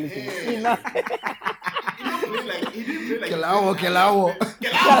man mentality. No? He not He didn't play like Kelawo, he played Kelawo.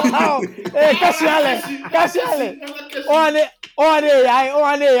 Kalao. Eh, Kashiale, Kashiale. Oh,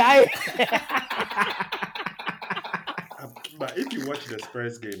 ane, ay. But if you watch the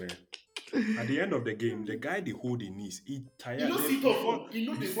Spurs game, at the end of the game, the guy they hold in knees, he tired. You know, Then sit up. You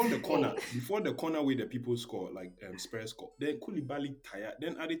know, before the corner where the people score, like Spurs score, then Koulibaly tired.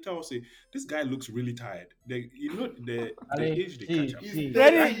 Then at the time, say this guy looks really tired. The Ali, age they see, catch up. see.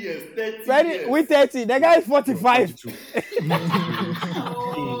 30 Ready? years, 30 Ready? years. We 30. The guy is 45. 42.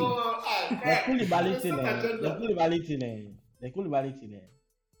 Oh, The Koulibaly It's thing, such agenda. The Koulibaly thing.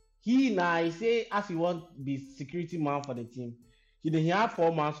 He now he say as he want be security man for the team. He have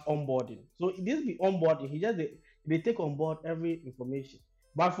 4 months onboarding. So this be onboarding. They take on board every information.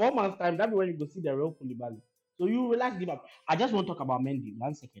 But 4 months time, that be when you go see the real Koulibaly. So you relax, give up. I just want to talk about Mendy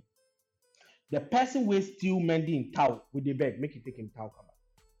 1 second. The person will steal Mendy in towel with the bag, make he take him towel come back.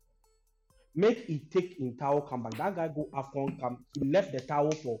 Make he take in towel come back. That guy go Afcon come. He left the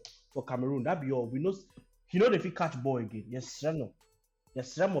towel for Cameroon. That be all. We know he know if he catch ball again. Yes, no.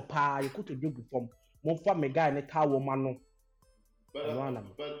 Yes, Remo pa. You could do before. Monfa me guy in the towel man. But I I, want him.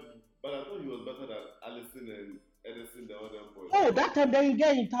 but I thought he was better than Allison and Edison, the other boys. Oh, that time then you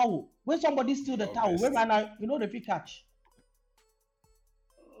get in towel. When somebody steal the Oh, towel, best. when man, you know if he catch.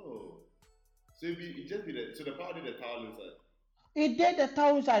 Oh. So it just be so the power did the towel inside. He did the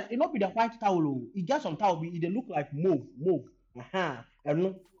towel inside. It not be the white towel. Oh. He get some towel. It they look like mauve. And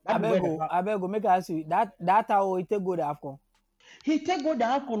no, that be where the I beg go make I ask you. That how he take go the Afcon. he take go the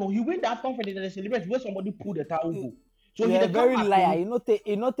Afcon. Oh. He win the Afcon for the celebrate where somebody pull the towel go. So You're he a the very come back. liar. You not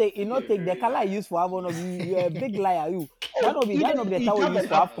take the Very color liar. you use for Afcon. You're a big liar. You. That Oh, not be the towel you use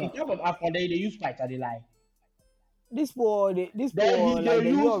for in Afcon. terms of Afcon, they use white at the lie. This boy, Then like they the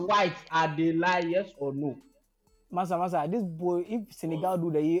use year. white at the lie, yes or no? Masa, this boy, if Senegal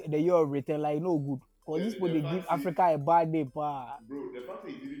do the year of return, like no good. Cause this boy The they fact give is- Africa a bad day, pa. Bro, the fact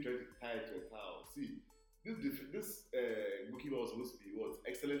that he didn't try to tie it to a towel. See, this goalkeeper was supposed to be what?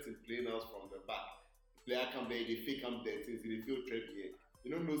 Excellent in playing out from the back. Player come there, they fake come there, things they feel trap here. You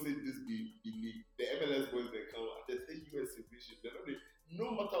don't know say this be the MLS boys they come at the US vision.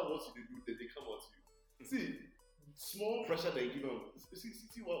 No matter what you do, they come at you. See, small pressure they give them.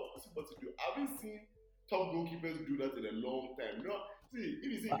 See what to do. I haven't seen top goalkeepers do that in a long time. No, see,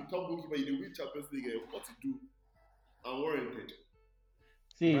 if you see the top goalkeeper, you win Champions League, what to do? Unwarranted.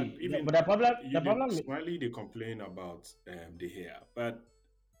 See, But even but the problem, Smiley they complain about the hair, but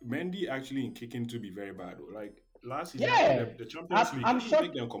Mendy actually in kicking to be very bad. Though. Like last season, Yeah. the Champions I'm- League, I'm he shocked.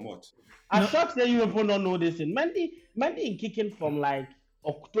 make them come out. I'm shocked that you people don't know this. And Mendy in kicking from like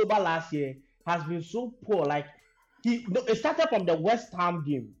October last year has been so poor. Like it started from the West Ham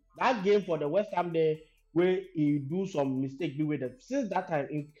game. That game for the West Ham there where he do some mistake with it. Since that time,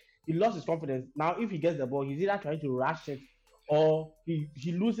 he lost his confidence. Now if he gets the ball, he's either trying to rush it or he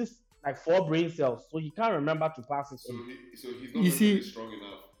loses like 4 brain cells, so he can't remember to pass it. So he's not You mentally see- strong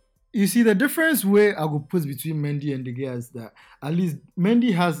enough. You see, the difference where I would put between Mendy and De Gea is that at least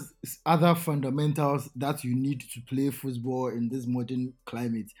Mendy has other fundamentals that you need to play football in this modern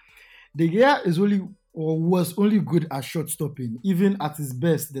climate. De Gea is only or was only good at shot stopping, even at his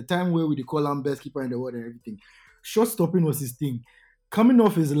best, the time where we call him best keeper in the world and everything. Shot stopping was his thing. Coming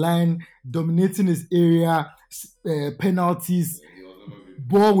off his line, dominating his area, penalties, He was never good.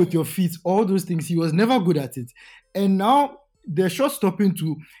 ball with your feet, all those things. He was never good at it. And now the shot stopping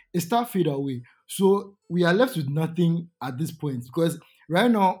to start fade away. So we are left with nothing at this point because right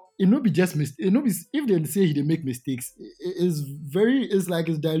now, it no be just it no be if they say he dey make mistakes, it's like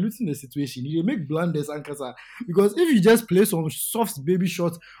it's diluting the situation. He dey make blunders and kasa because if you just play some soft baby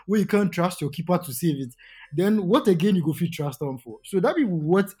shots where you can't trust your keeper to save it, then what again you go fit trust him for? So that be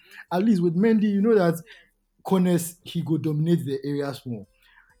what at least with Mendy, you know that corners he go dominate the areas more.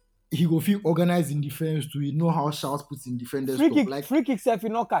 He go feel organized in defense to he know how shout puts in defenders top. Like free kick self, you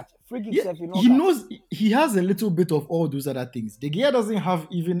no catch. Free kick yeah, self, you no he catch. knows he has a little bit of all those other things. The gear doesn't have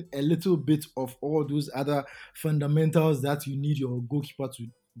even a little bit of all those other fundamentals that you need your goalkeeper to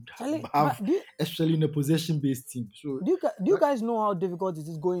Charlie, have, but especially in a possession-based team. So do you guys know how difficult it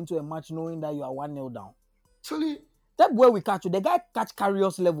is going into a match knowing that you are 1-0 down? actually, That boy we catch you. The guy catch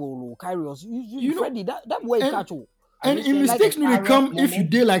Karius level. Karius, you know, Freddy, that boy and, catch you. and in mistakes no they come if you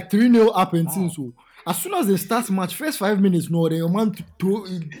did like 3-0 up and things. So as soon as they start match, first 5 minutes, no, then your man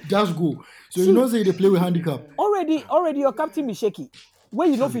just go. So you know say they play with handicap. Already your captain be shaky. Where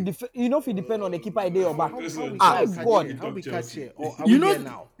you know if you depend on the keeper a day or back. How God. we catch it? Or are You we know- here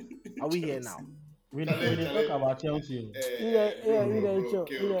now? Are we here now? We dey talk about Chelsea.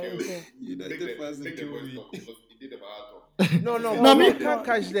 United fans Make kill the boys me. talk because he did the marathon. No, No, but I we mean- can't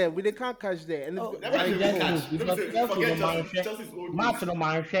catch there. We can't catch there. And Oh, Never I did just catch. hope because Forget Chelsea no Chelsea. man Chelsea's old match news. no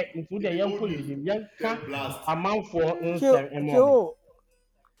man hwɛ nti de yɛn kɔ yɛnim yɛn ka Get blast. amanfoɔ nsɛm ɛmɔ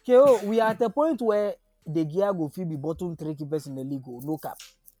KO, we are at a point where the gear go feel be bottom 3 keepers in the league. No cap.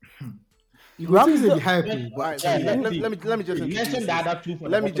 You go think Ramsdale- they be hype, All but right, Yeah, let let's me see. let me just You introduce mentioned the this. other two for the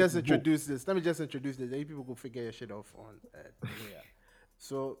Let me bottom just to go. introduce this. Let me just introduce this. Then you people go figure your shit off on here.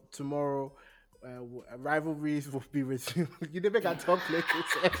 So tomorrow, rivalries will be resumed. You never got talk later.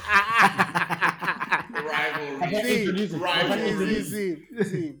 Rivalry.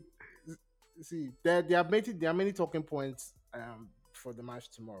 See. There are many talking points for the match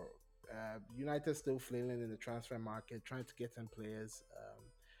tomorrow. United still flailing in the transfer market, trying to get 10 players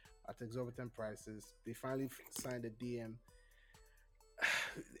at exorbitant prices. They finally signed a DM.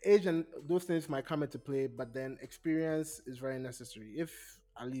 Age and those things might come into play, but then experience is very necessary. If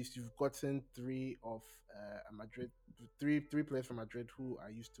at least you've gotten three players from Madrid who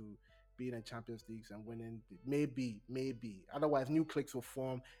are used to being in Champions Leagues and winning, maybe. Otherwise, new cliques will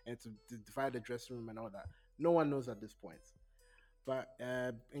form and to divide the dressing room and all that. No one knows at this point. But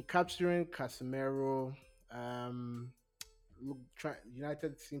in capturing Casemiro,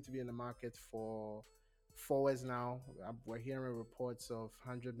 United seem to be in the market for forwards now. We're hearing reports of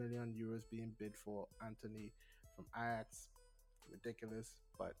 100 million euros being bid for Anthony from Ajax. Ridiculous,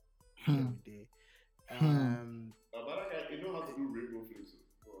 but here we did. Baraka, you know how to do rainbow flips.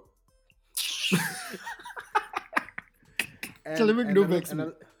 Go on. Tell him no vex me.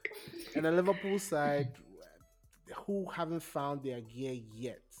 And the Liverpool side, who haven't found their gear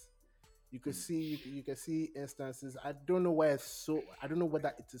yet. You can see instances. I don't know where I don't know whether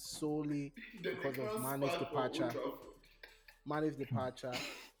it is solely because of Mane's departure,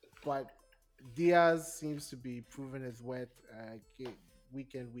 but Diaz seems to be proving his worth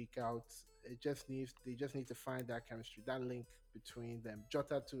week in, week out. They just need to find that chemistry, that link between them.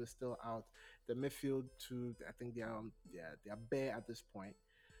 Jota too is still out. The midfield too, I think they are bare at this point.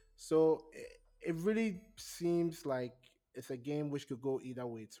 So it really seems like it's a game which could go either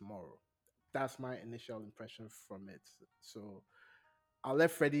way tomorrow. That's my initial impression from it. So I'll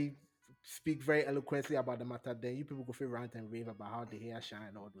let Freddie speak very eloquently about the matter. Then you people go feel rant and rave about how the hair shine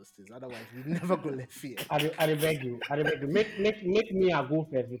and all those things. Otherwise, we never go left here. I beg you. Make me a go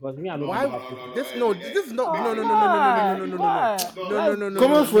first because me I know. Why? This is not. No.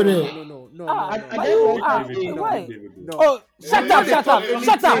 Come on for it. No. Why? David, No. Oh, shut up! You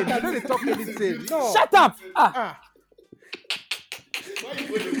don't talk anything. No. Shut up! Why you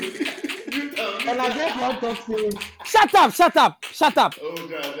put it? You tell me. And I just want to say, Shut up! Oh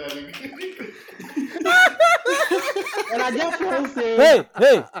God, darling. and I just want to say,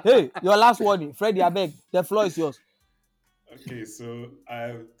 Hey! Your last warning, Freddie. I beg. The floor is yours. Okay, so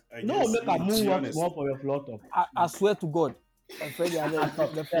I no, guess make a to move be once honest, more for your floor top. I swear to God, Freddie. I beg.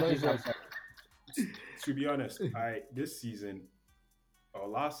 The floor is yours. to be honest, this season or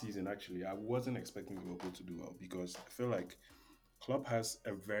last season actually, I wasn't expecting Liverpool to do well because I feel like Klopp has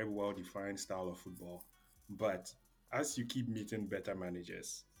a very well-defined style of football, but as you keep meeting better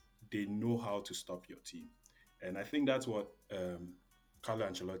managers, they know how to stop your team, and I think that's what Carlo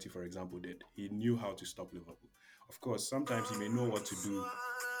Ancelotti, for example, did. He knew how to stop Liverpool. Of course, sometimes he may know what to do.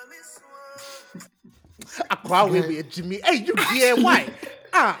 Will be a Jimmy. Hey, you yeah, why?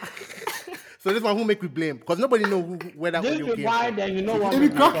 So this one who make we blame because nobody know where that This audio is came why from. then you know what. If you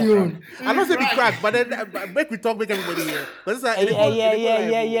crack you on. I don't say be crack, but then make we talk, make everybody hear. But it's like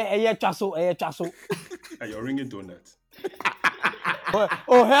Yeah. Chaso. You're ringing donuts.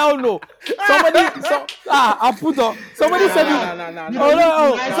 Oh hell no! I put on. Nah, Somebody nah, send nah, me. nah, nah, nah, You nah. Oh don't no!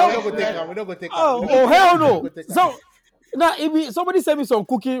 use Oh, Nah, we United don't go take word. him. We don't go take him. We oh, don't go oh take hell him. We don't no! go take him. So now if somebody send me some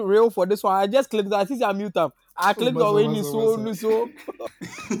cooking reel for this one, I just clicked that. I see I mute them. I Oh, clicked on massa, any massa, so.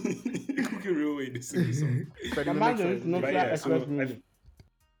 Cooking real way to sing me song. massa. Freddie, My we make man sure. don't We know make But sure. flat yeah, express so music.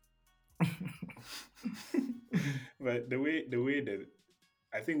 but the way that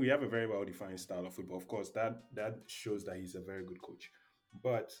I think we have a very well defined style of football. Of course, that shows that he's a very good coach.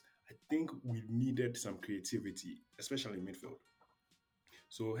 But I think we needed some creativity, especially in midfield.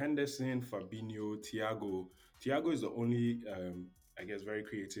 So Henderson, Fabinho, Thiago. Thiago is the only, I guess, very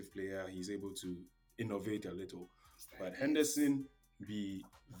creative player. He's able to innovate a little. But Stylists. Henderson be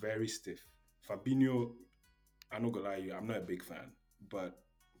very stiff. Fabinho, I'm not gonna lie to you, I'm not a big fan. But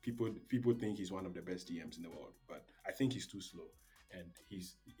people think he's one of the best DMs in the world. But I think he's too slow. And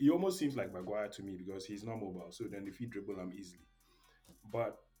he almost seems like Maguire to me because he's not mobile. So then if he dribble him easily.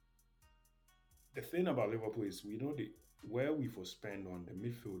 But the thing about Liverpool is we know the where we for spend on the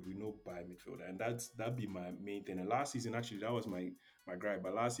midfield, we know by midfield, and that be my main thing. And last season, actually, that was my gripe.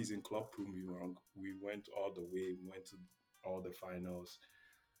 But last season, Klopp proved me wrong. We went all the way, we went to all the finals.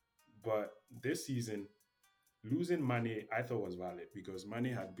 But this season, losing Mane, I thought was valid because Mane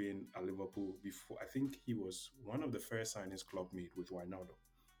had been at Liverpool before. I think he was one of the first signings Klopp made with Wijnaldum.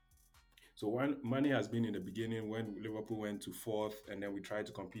 So when Mane has been in the beginning when Liverpool went to fourth and then we tried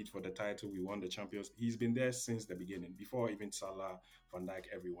to compete for the title, we won the champions. He's been there since the beginning, before even Salah, Van Dijk,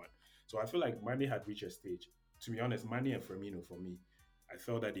 everyone. So I feel like Mane had reached a stage. To be honest, Mane and Firmino for me, I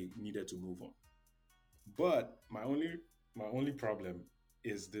felt that he needed to move on. But my only problem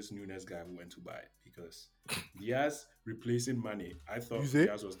is this Nunes guy who went to buy because Diaz replacing Mane. I You thought say?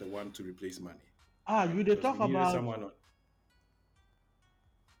 Diaz was the one to replace Mane You they because talk we needed about someone on.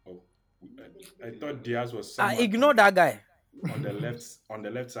 Oh, I thought Diaz was I someone ignore that guy. on the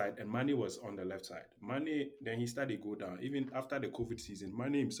left side, and Mane was on the left side. Mane then he started go down. Even after the COVID season,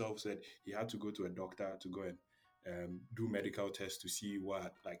 Mane himself said he had to go to a doctor to go and do medical tests to see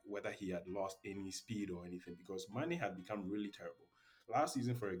what like whether he had lost any speed or anything because Mane had become really terrible. Last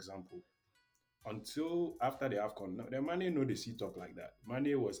season, for example, until after the AFCON, the Mane no the see talk like that.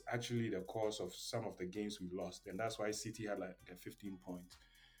 Mane was actually the cause of some of the games we lost, and that's why City had like a 15 point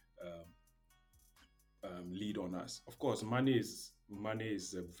um, lead on us. Of course, Mane is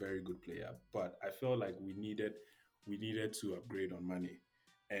a very good player, but I felt like we needed to upgrade on Mane.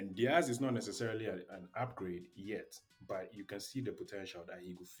 And Diaz is not necessarily an upgrade yet, but you can see the potential that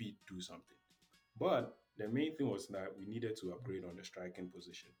he could feed do something. But the main thing was that we needed to upgrade on the striking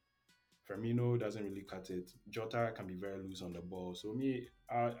position. Firmino doesn't really cut it. Jota can be very loose on the ball. So me,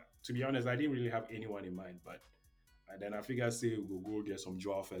 to be honest, I didn't really have anyone in mind, but and then I figured say we'll go get some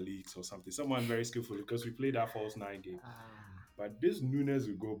Joao Felix or something. Someone very skillful because we played that false nine game. But this Nunes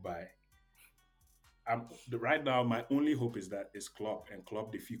will go by. Right now, my only hope is that it's Klopp and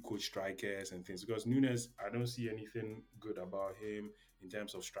Klopp defeat coach strikers and things because Nunes, I don't see anything good about him in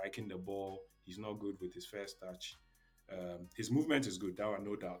terms of striking the ball. He's not good with his first touch. His movement is good, that one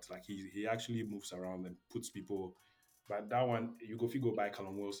no doubt. Like he actually moves around and puts people. But that one you go if you go by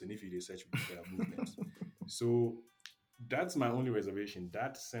Callum Wilson if you research movement. So that's my only reservation.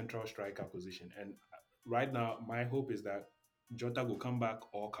 That central striker position, and right now my hope is that Jota will come back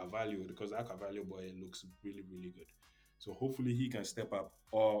or Carvalho because that Carvalho boy looks really really good. So hopefully he can step up,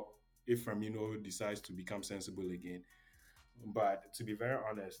 or if Firmino decides to become sensible again. But to be very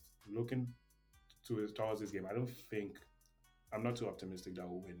honest, looking towards this game, I'm not too optimistic that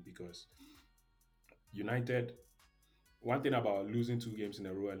we'll win because United. One thing about losing two games in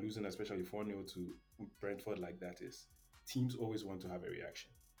a row and losing especially 4-0 to Brentford like that is teams always want to have a reaction.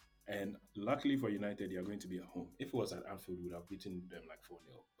 And luckily for United, they are going to be at home. If it was at Anfield, we would have beaten them like 4-0.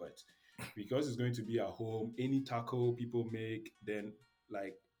 But because it's going to be at home, any tackle people make, then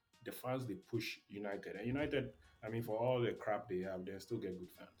like the fans, they push United. And United, I mean, for all the crap they have, they still get good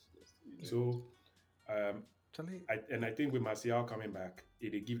fans. So um, Charlie, I think with Martial coming back,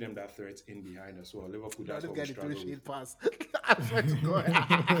 it give them that threat in behind as well. Liverpool, no, that's this what we guy did throw struggle with. shade pass. I swear to God.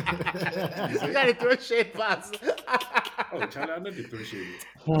 You This say, guy did throw shade pass. oh, Charlie, I'm not the throw shade.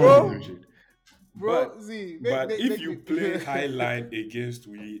 I'm not the Bro, throw shade. bro, But Z, but if make you me. play high line against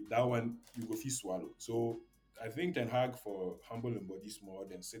we, that one you go feel swallow. So I think Ten Hag for humble and body small,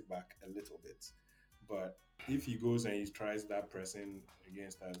 then sit back a little bit. But if he goes and he tries that pressing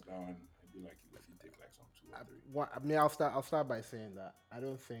against us, that one I feel like he will take like some two or three. I mean, I'll start by saying that I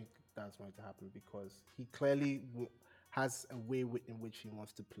don't think that's going to happen because he clearly has a way in which he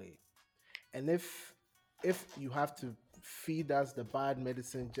wants to play. And if you have to feed us the bad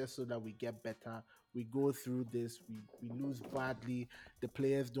medicine just so that we get better, we go through this, we lose badly, the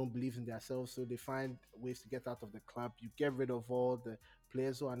players don't believe in themselves, so they find ways to get out of the club. You get rid of all the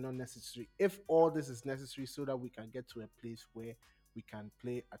players who are not necessary. If all this is necessary so that we can get to a place where we can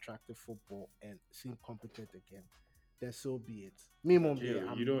play attractive football and seem competent again, then so be it. Me, But mom,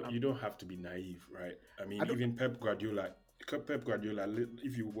 Gio, you don't have to be naive, right? I I mean, don't. even Pep Guardiola,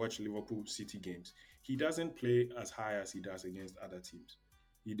 if you watch Liverpool City games, he doesn't play as high as he does against other teams.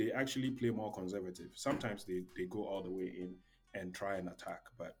 They actually play more conservative. Sometimes they go all the way in and try and attack,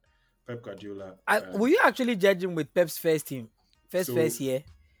 but Pep Guardiola. Will you actually judge him with Pep's first team, So first year?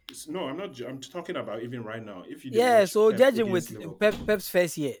 no, I'm not. I'm talking about even right now. If you they Yeah, watch so Pep judge him with against Liverpool, Pep's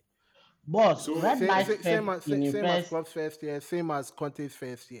first year. Boss, so red light Pep in his Same as first Klopp's first year, same as Conte's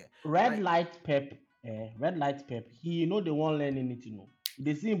first year. red Like, light Pep, red light Pep. He know they won't learn anything. No.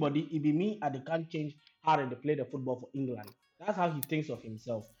 They see body. It be me, and they can't change how they play the football for England. That's how he thinks of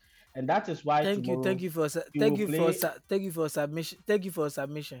himself, and that is why Thank tomorrow you for he will play. thank you for submission. Thank you for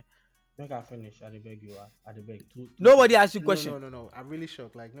submission. Make I finish. I dey beg you. I dey beg two Nobody seconds. asked you no, question. no, no, no. I'm really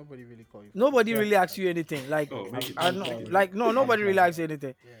shocked. Like nobody really called you for Nobody question. Yes, really asked you anything. Like oh, make I'm it I I'm quick, know, make it sorry. like quick. no, I'm nobody really sorry. asked you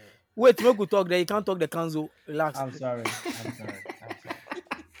anything. Yeah. Wait, make we talk there. You can't talk the council. Relax. I'm sorry. I'm sorry. I'm sorry.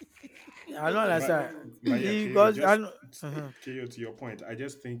 I don't But understand. yeah, KO, Because I just know. Mhm. KO to your point, I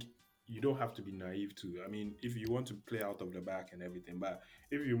just think you don't have to be naive too. I mean, if you want to play out of the back and everything, but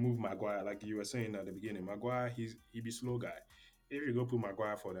if you move Maguire, like you were saying at the beginning, Maguire, he be slow guy. If you go put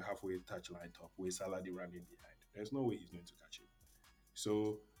Maguire for the halfway touchline top, with Salah running behind, there's no way he's going to catch him.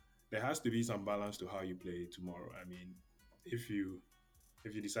 So there has to be some balance to how you play tomorrow. I mean, if you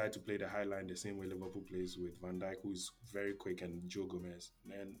if you decide to play the high line the same way Liverpool plays with Van Dijk, who's very quick, and Joe Gomez,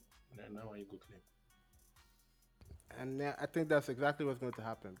 then now you go claim. And I think that's exactly what's going to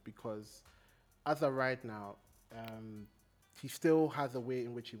happen because as of right now, he still has a way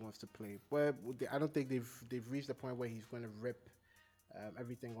in which he wants to play. But I don't think they've reached the point where he's going to rip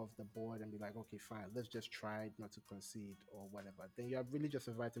everything off the board and be like, okay, fine, let's just try not to concede or whatever. Then you're really just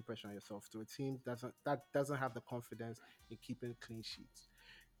inviting pressure on yourself to a team that doesn't have the confidence in keeping clean sheets.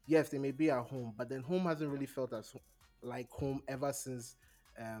 Yes, they may be at home, but then home hasn't really felt as like home ever since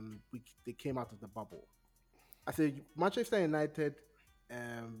they came out of the bubble. I said Manchester United,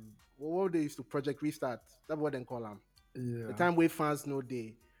 what they used to Project Restart. That's what they call them. The Yeah. time where fans know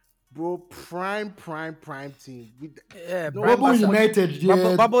they, bro, prime team. Yeah, Prime Bubble Nobody, Barca. United,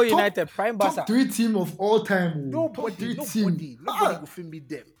 yeah. Bubble Top United, Prime top Barca. three team of all time. Oh. Top three team. nobody will feel me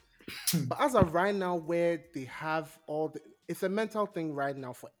them. But as of right now, where they have it's a mental thing right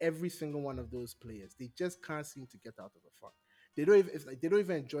now for every single one of those players. They just can't seem to get out of the funk. They don't even, it's like they don't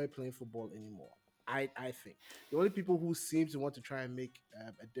even enjoy playing football anymore. I think the only people who seem to want to try and make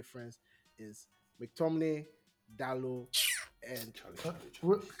a difference is McTominay, Dallo, and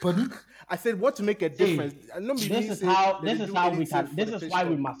Pardon? I said what to make a difference. See, I don't mean say that they do anything for this the is pitch why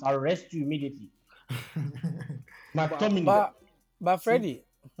we talk, must arrest you immediately. but McTominay. But see, Freddie,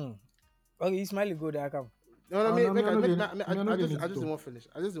 okay, Ismail go there. Come. no, no, Oh, no, make, me, I no make, get, me, I no I get just it didn't too. want to finish.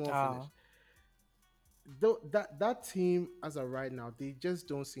 I just didn't want to finish. Ah, Though that team as of right now, they just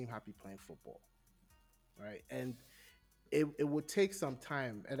don't seem happy playing football, right? And it would take some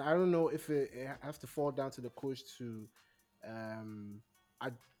time, and I don't know if it has to fall down to the coach to um, I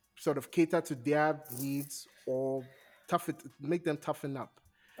sort of cater to their needs or make them toughen up,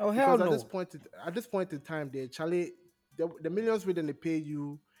 oh hell because no. at this point in time, they Charlie the millions within they pay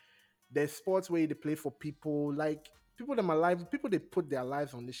you. There's sports where they play for people like people that are alive, people they put their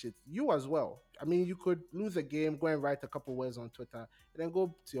lives on this shit. You as well. I mean, you could lose a game, go and write a couple words on Twitter, and then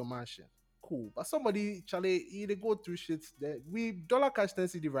go to your mansion. Cool. But somebody, Charlie, they go through shit that we dollar cash 10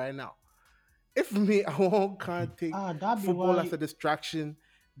 CD right now. If me, I won't can't take That be football as why a distraction.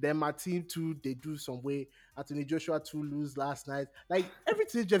 Then my team too, they do some way. Anthony Joshua too lose last night. Like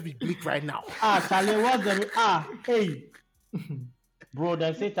everything just be bleak right now. Charlie, what's the hey bro,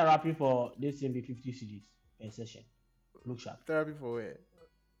 they say therapy for this thing be 50 CDs per session. Look sharp. Therapy for where?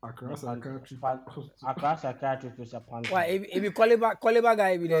 The Across pan, psychiatry. across psychiatrist is a Why? panty. If you call it back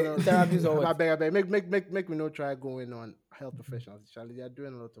guy with No, the no. therapist or I what? beg, make me not try going on health professionals. Charlie, they are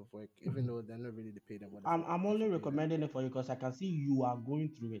doing a lot of work, even though they're not really paid them what I'm they only should pay them. recommending it for you because I can see you are going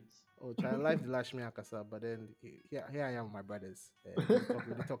through it. Oh, Charlie, life lash me akasa, but then here I am with my brothers. We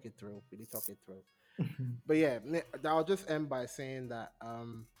talk it through. We talk it through. But yeah, I'll just end by saying that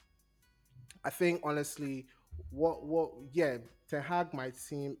I think honestly, what yeah, Ten Hag might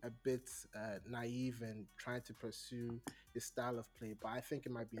seem a bit naive and trying to pursue his style of play, but I think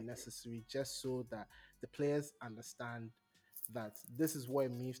it might be necessary just so that the players understand that this is what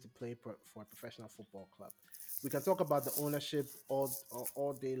it means to play for a professional football club. We can talk about the ownership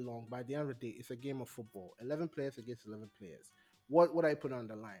all day long. By the end of the day, it's a game of football. 11 players against 11 players. What I put on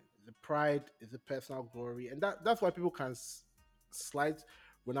the line? Is it pride? Is it personal glory? And that's why people can slight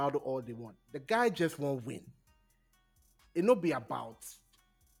Ronaldo all they want. The guy just won't win. It not be about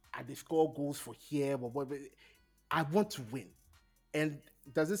I they score goals for here, but what I want to win. And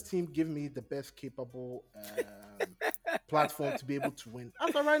does this team give me the best capable platform to be able to win?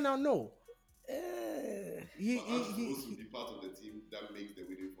 As of right now, no. Eh, He, But he, aren't you he, supposed to he be part of the team that makes the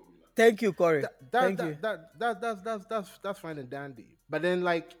winning formula? thank you, Corey. that, that, Thank you. that, that, that, that's fine and dandy. But then,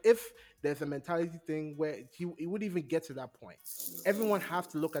 like, if there's a mentality thing where he would even get to that point, everyone Understandable. has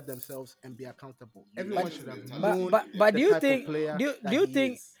to look at themselves and be accountable. But Everyone United's should have mentality but known but in their but the do you favor. type of think player do that you he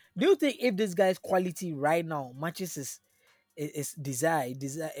think is. do you think if this guy's quality right now matches his desire,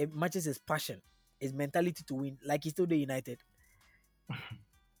 it matches his passion, his mentality to win, like he's still the United?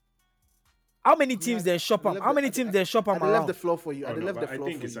 How many I mean, teams then shop him? How many teams then shop him I left the around? floor for you. I Oh no, left the but I floor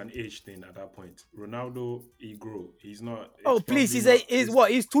think for it's you. an age thing at that point. Ronaldo, he grew. He's not. Oh It's please, probably not. he's It's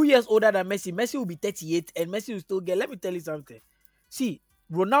what? He's 2 years older than Messi. Messi will be 38, and Messi will still get. Let me tell you something. See,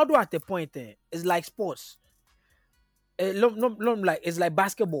 Ronaldo at the point is like sports. Like it's like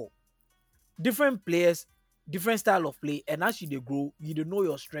basketball. Different players, different style of play, and as you they grow, you don't know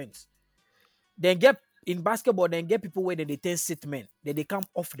your strengths. Then get in basketball, then get people where they turn sit men, then they come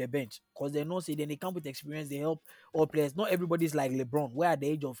off the bench because they know say then they come with experience, they help all players. Not everybody's like LeBron, where at the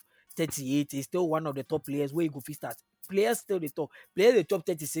age of 38, he's still one of the top players where you go fit start. Players still the top. Players the top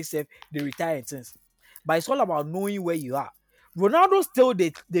 36, they retire and things. But it's all about knowing where you are. Ronaldo still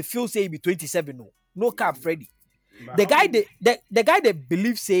they feel say he be 27, no cap Freddy. but The how guy many? the guy that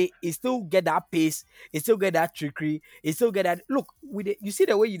believes say he still get that pace, he still get that trickery, he still get that look with it. You see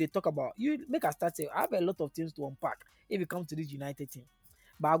the way you they talk about you make us start say I have a lot of things to unpack if you come to this United team.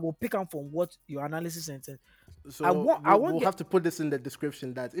 But I will pick up from what your analysis and says. So I we'll, won't we'll get have to put this in the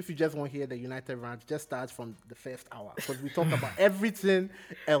description that if you just want to hear the United rant, just start from the first hour because we talk about everything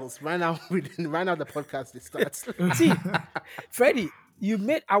else. Right now, right now the podcast it starts. see Freddie, you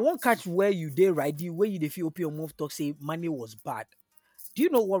made I won't catch where you did right, the way you the feel open your mouth talk say money was bad. Do you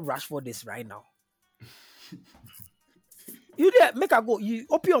know what Rashford is right now? You there make a go. You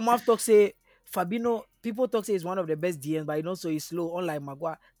open your mouth talk say Fabino. People talk say he's one of the best DMs, but you know so he's slow. Unlike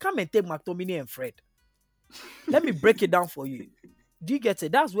Maguire, come and take McTominay and Fred. Let me break it down for you. Do you get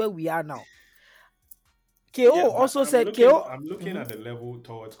it? That's where we are now. Yeah, KO but also said KO. I'm looking at the level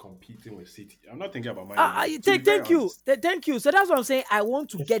towards competing with City. I'm not thinking about Man Uh, United. To be thank, very thank you, honest, thank you. So that's what I'm saying. I want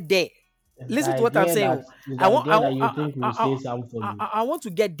to It's, get there. it's the Listen to what I'm idea saying. that Oh. it's the I want, I idea that want, you think will say something for you. I want to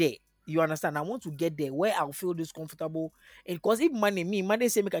get there. You understand? I want to get there where I'll feel this comfortable. And because if money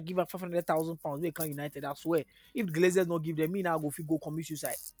say make I give her 500,000 pounds, we can United. I swear. If Glazers not give them, me now go commit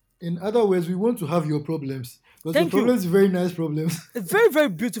suicide. In other words, we want to have your problems because your Thank you. problems are very nice problems. A very, very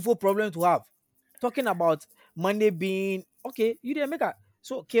beautiful problem to have. Talking about Monday being okay, you didn't make a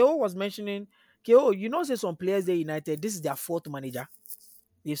so KO was mentioning KO, you know, say some players they United, this is their fourth manager.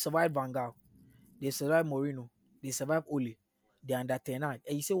 They've survived Van Gaal, they survived Moreno, they survived Ole, they're under Tenag.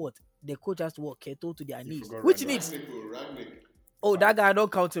 And you say what? The coach has to work Keto to their you knees. forgot Which Rangnick. needs? Ragnick, oh, Ragnick. Oh, But that guy I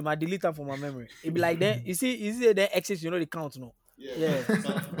don't count him. I delete him from my memory. It be like then you see the X's, you know the count no. Yeah, Yeah.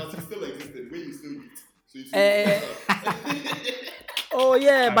 but he still existed when you still eat. So it should Eh, count. oh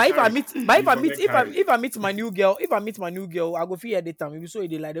yeah, but if I Carrick, meet, but you forget Carrick. if I meet my new girl, I go feel edit time. If you saw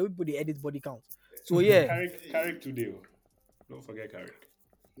it, like the people they edit body count. So yeah, Carrick today. Oh. Don't forget Carrick.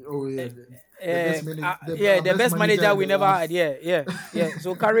 Oh yeah, the best manager, yeah, our the best best manager manager in we the never last. had. Yeah.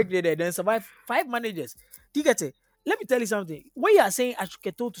 So Carrick did it, then survive 5 managers. Do you get it? Let me tell you something. When you are saying I should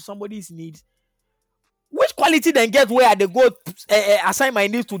get to somebody's needs, which quality then get where they go assign my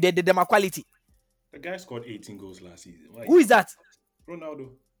needs to the my quality? The guy scored 18 goals last season. Why are Who you is talking? that? Ronaldo.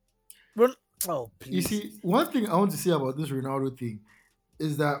 Ron- oh You please. see, one thing I want to say about this Ronaldo thing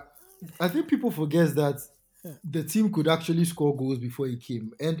is that I think people forget that the team could actually score goals before he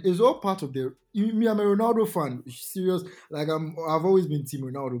came, and it's all part of the. Me, I'm a Ronaldo fan, serious. Like I've always been Team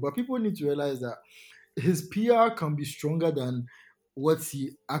Ronaldo, but people need to realize that his PR can be stronger than what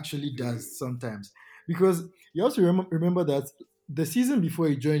he actually does sometimes. Because you also remember that the season before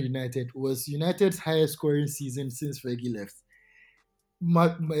he joined United was United's highest scoring season since Fergie left.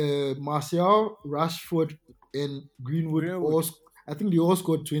 Martial, Rashford, and Greenwood Greenwood. I think they all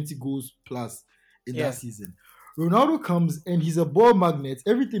scored 20 goals plus in that Yeah. season. Ronaldo comes and he's a ball magnet.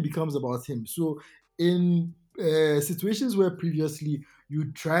 Everything becomes about him. So in situations where previously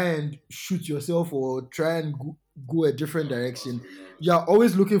you try and shoot yourself or try and go a different No, that's direction, Ronaldo. you're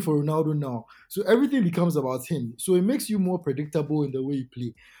always looking for Ronaldo now. So everything becomes about him. So it makes you more predictable in the way you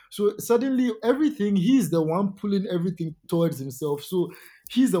play. So suddenly everything, he's the one pulling everything towards himself. So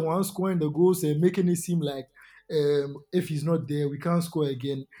he's the one scoring the goals and making it seem like if he's not there, we can't score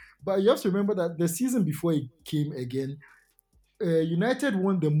again. But you have to remember that the season before he came again, United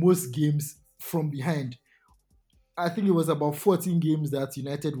won the most games from behind. I think it was about 14 games that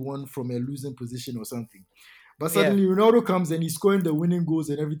United won from a losing position or something. But Yeah. suddenly Ronaldo comes and he's scoring the winning goals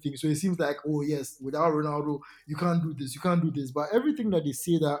and everything. So it seems like, oh yes, without Ronaldo, you can't do this, you can't do this. But everything that they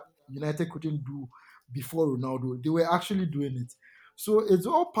say that United couldn't do before Ronaldo, they were actually doing it. So it's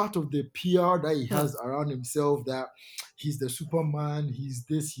all part of the PR that he Hmm. has around himself that he's the Superman, he's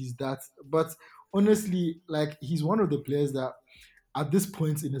this, he's that. But honestly, like he's one of the players that at this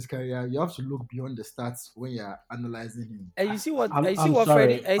point in his career, you have to look beyond the stats when you're analyzing him. And you see what I'm you see I'm what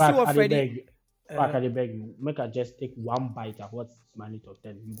Freddie sorry, and you see Park what Freddie Adibeg, Park uh, Adibeg, you make I just take one bite at what's my of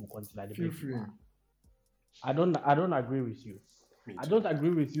 10. You go continue Feel Adibeg you free. are. I don't agree with you. Me I too. don't agree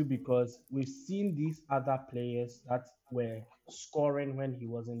with you because we've seen these other players that were scoring when he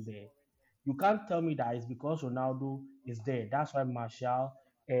wasn't there. You can't tell me that it's because Ronaldo is there. That's why Martial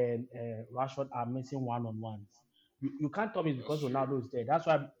and Rashford are missing one-on-ones. You can't tell me it's That's because true. Ronaldo is there. That's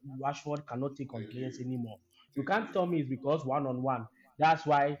why Rashford cannot take on Thank players you. anymore. You Thank can't you. tell me it's because one-on-one. That's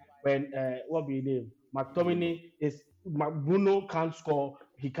why when what be name Bruno. McTominay is Bruno can't score,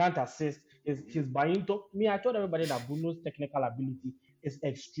 he can't assist. Is Hmm. he's buying to me? I told everybody that Bruno's technical ability is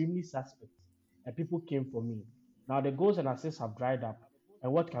extremely suspect, and people came for me. Now the goals and assists have dried up,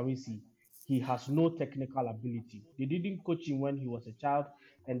 and what can we see? He has no technical ability. They didn't coach him when he was a child,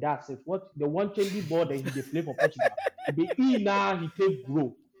 and that's it. What the one chandy ball that he they play for Portugal, he be now he take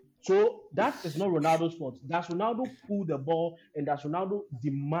grow. So that is not Ronaldo's fault. Does Ronaldo pull the ball and does Ronaldo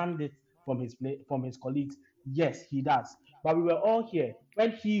demand it from his colleagues? Yes, he does. But we were all here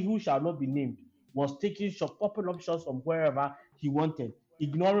when he who shall not be named was taking shot, popping up shots from wherever he wanted,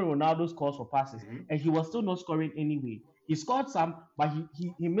 ignoring Ronaldo's calls for passes, Hmm. and he was still not scoring anyway. He scored some, but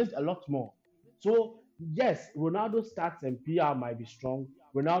he missed a lot more. So yes, Ronaldo's stats and PR might be strong.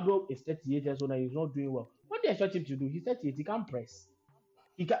 Ronaldo is 38 years old and he's not doing well. What do you expect him to do? He's 38, he can't press.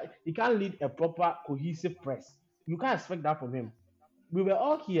 He can't lead a proper cohesive press. You can't expect that from him. We were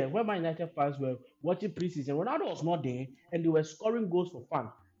all here when Man United fans were watching preseason. Ronaldo was not there, and they were scoring goals for fun.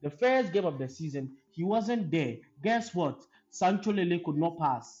 The first game of the season, he wasn't there. Guess what? Sancho Lele could not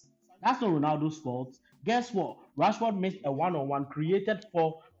pass. That's not Ronaldo's fault. Guess what? Rashford missed a one-on-one created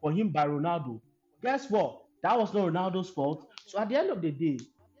for him by Ronaldo. Guess what? That was not Ronaldo's fault. So at the end of the day,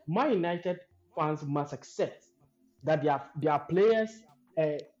 Man United fans must accept that their players,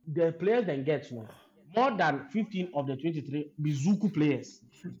 the players then get more than 15 of the 23 Mizuku players.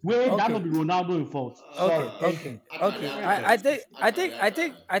 Where that okay. not be Ronaldo in fault. Okay, Sorry, thank okay, you. okay. Akari I Akari. think I think Akari I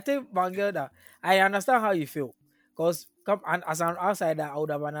think Akari. I think Bangelda, I understand how you feel. Because come and as an outsider, I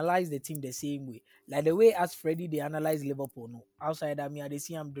would have analyzed the team the same way. Like the way as Freddie they analyze Liverpool. No. Outsider me, they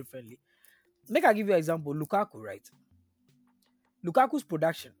see him differently. Make I give you an example. Lukaku, right? Lukaku's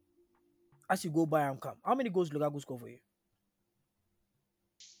production, as you go by and come. How many goals Lukaku score for you?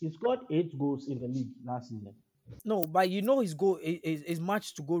 He scored 8 goals in the league last season. No, but you know his goal his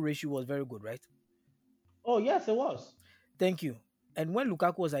match to goal ratio was very good, right? Oh yes, it was. Thank you. And when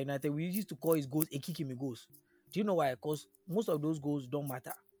Lukaku was at United, we used to call his goals a kick him goals. Do you know why? Because most of those goals don't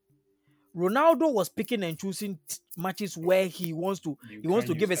matter. Ronaldo was picking and choosing matches where You he wants can't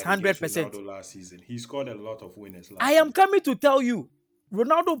to give use his that 100%. against Ronaldo last season. He scored a lot of winners I last am season. coming to tell you,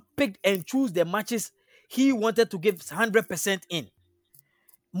 Ronaldo picked and chose the matches he wanted to give his 100% in.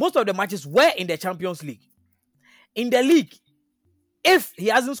 Most of the matches were in the Champions League. In the league, if he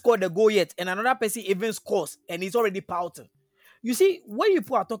hasn't scored a goal yet and another person even scores and he's already pouting. You see, when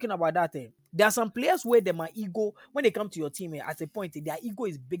people are talking about that thing, there are some players where they might ego, when they come to your team, at a point, their ego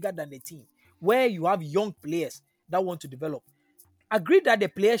is bigger than the team. Where you have young players that want to develop. Agree that the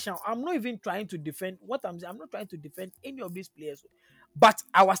players shall. I'm not even trying to defend what I'm saying. I'm not trying to defend any of these players. But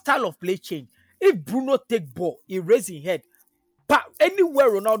our style of play change. If Bruno take ball, he raise his head. But anywhere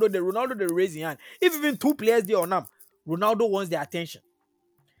Ronaldo, they raise his hand. If even two players there on him, Ronaldo wants their attention.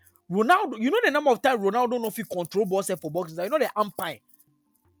 Ronaldo, you know the number of times Ronaldo no fit control ball set for boxes. You know the umpire.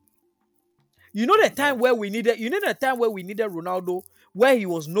 You know the time But where we needed. You know the time where we needed Ronaldo, where he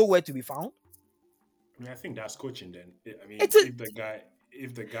was nowhere to be found. I mean, I think that's coaching. Then I mean, It's a,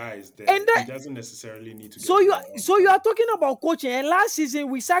 if the guy is there, and he that doesn't necessarily need to get so the you ball all the so you time. are talking about coaching. And last season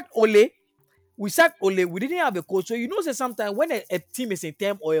we sacked Ole. We sacked Ole. We didn't have a coach. So you know, say sometimes when a team is in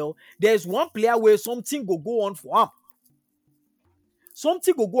turmoil, there's one player where something go on for him.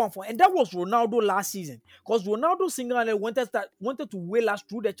 something will go on for, and that was Ronaldo last season. Because Ronaldo single-handedly wanted to wheel us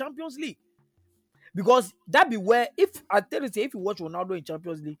through the Champions League. Because that be where, if I tell you, say, if you watch Ronaldo in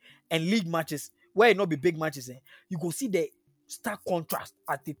Champions League and league matches, where it not be big matches, you go see the stark contrast.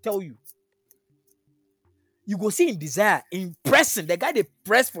 I they tell you, you go see in desire, in pressing. The guy they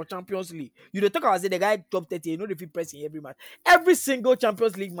press for Champions League. You don't talk about say the guy top 30, you know they press in every match. Every single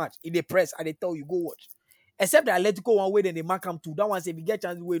Champions League match, in the press, and they tell you go watch. Except the Atletico one way, then they mark him two. That one say if you get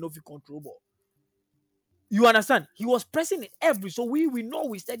chance, way no fit control ball. You understand? He was pressing it every. So we know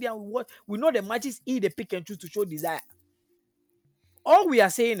we steady and we know the matches he the pick and choose to show desire. All we are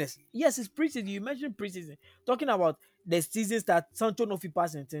saying is, yes, it's preseason. You mentioned preseason, talking about the seasons that Sancho no fit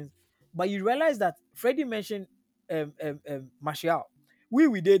pass and things, but you realize that Freddie mentioned Martial.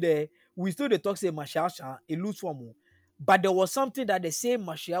 We did there. We still the talk say Martial it lose form, but there was something that they say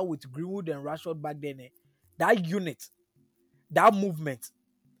Martial with Greenwood and Rashford back then. That unit, that movement,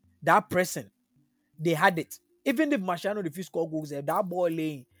 that pressing, they had it. Even if Martial no the score goals, that ball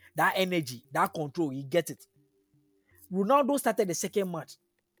laying, that energy, that control, he get it. Ronaldo started the second match.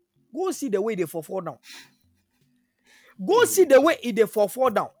 Go see the way they fall down. Go see the way they fall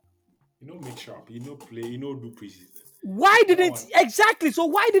down. You know, make sharp. You know, play. You know, do preseason. Why didn't exactly? So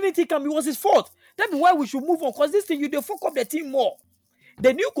why didn't he come? It was his fault. That's why we should move on. Because this thing, you they fuck up the team more.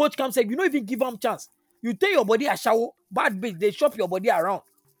 The new coach comes and you don't even give him chance. You take your body a shower, bad bitch, they shop your body around.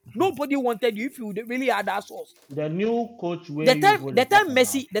 Nobody wanted you if you really had that source. The new coach The time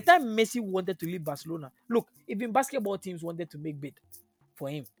Messi wanted to leave Barcelona. Look, even basketball teams wanted to make bid for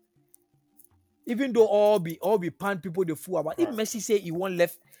him. Even though all be pan people the fool about. If Messi say he won't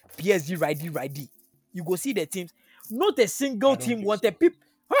left PSG righty, you go see the teams. Not a single team wanted people.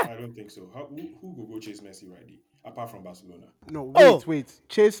 Huh? I don't think so. Who will go chase Messi right apart from Barcelona? No, Oh. wait.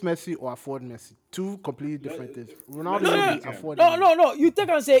 Chase Messi or afford Messi. Two completely different things. Ronaldo No, will be no, affording. No. You take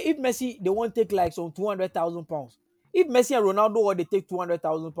and say if Messi they won't take like some 200,000 pounds. If Messi and Ronaldo or they take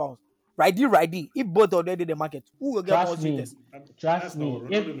 200,000 pounds, righty. If both of them did the market, who will get more Trust me, sweetest? trust That's me.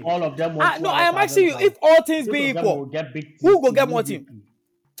 not If Ronaldo all of them want No, I am asking you. If all things both be of them will equal, get big who teams will get more team? immediately.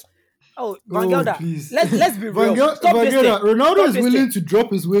 Oh, Van Oh, Gelder, please. let's be real. Stop Van this Gelder, thing. Ronaldo Stop is this willing thing. to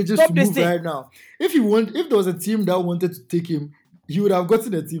drop his wages Stop to this move thing. right now. If there was a team that wanted to take him, he would have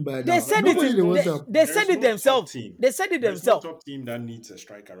gotten a team by now. They said Nobody it. they want They said it themselves. They said it There's no themselves. top team that needs a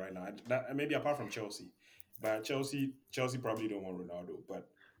striker right now. Maybe apart from Chelsea, but Chelsea probably don't want Ronaldo. But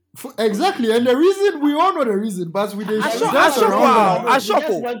Exactly, and the reason we all know the reason, but we didn't The Ashok, reason dance for around wow, that. Ronaldo, we just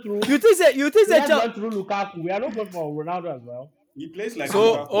Ashoko. went through. You think We just that went through Lukaku. We are not going for Ronaldo as well. he plays like so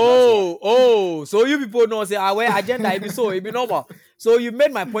Lukaku. That's why. so you people know say our agenda it be normal. So you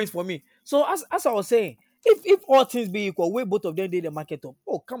made my points for me. So as I was saying, if all things be equal, we both of them did the market up.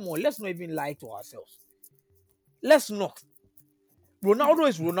 Oh come on, let's not even lie to ourselves. Let's not. Ronaldo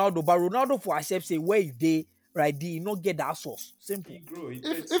is Ronaldo, but Ronaldo for accept say where he did right, did he not get that source? Simple. He grew. He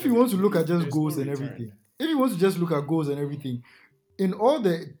played If you want to look at just there's no goals and return. everything, if you want to just look at goals and everything, in all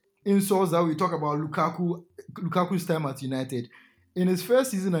the insults that we talk about Lukaku's time at United, in his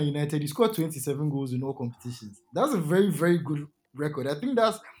first season at United, he scored 27 goals in all competitions. That's a very, very good record. I think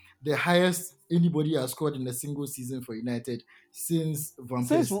that's the highest anybody has scored in a single season for United since Van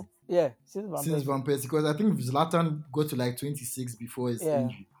Persie. Since Van Persie, because I think Zlatan got to like 26 before his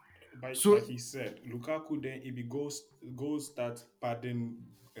injury. So- Like he said, Lukaku then if he goes start padding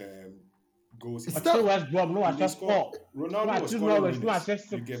goals. It's But that- still West Brom, no He assist scored. four. Ronaldo No, was two scoring Norwich, no winners.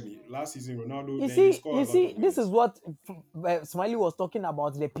 assist You six. get me? Last season, Ronaldo. You then he see, scored a lot of this is winners. what Smiley was talking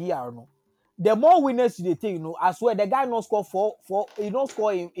about the PR. No, the more winners you take, I swear the guy not score four. He don't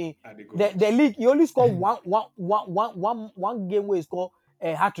score in At the the goals. league. He only score one game where he score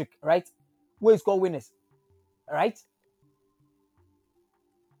a hat trick, right? Where he score winners, right?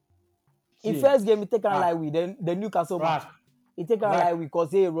 In See, first game, he take on Ah. like with the Newcastle match. Crack, He take on Right. like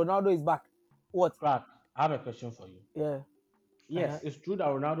because hey, Ronaldo is back. What? crack. I have a question for you. Yeah. Yes, Uh-huh. it's true that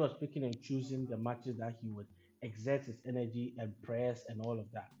Ronaldo was picking and choosing the matches that he would exert his energy and press and all of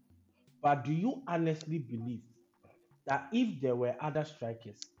that. But do you honestly believe that if there were other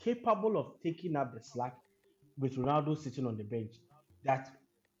strikers capable of taking up the slack with Ronaldo sitting on the bench, that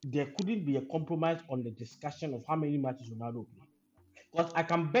there couldn't be a compromise on the discussion of how many matches Ronaldo played? Because I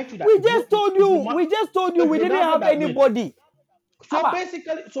can bet you that We if just told if you. Roma- We just told you if we didn't Ronaldo have does win, anybody. so Abba.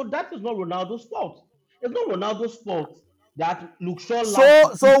 basically, so that is not Ronaldo's fault. It's not Ronaldo's fault that Luke Shaw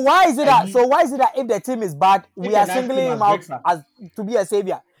So why is it that if the team is bad, we the are nice singling team him has out breakfast. as to be a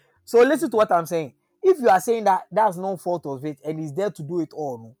savior? So listen to what I'm saying. If you are saying that that's no fault of it and he's there to do it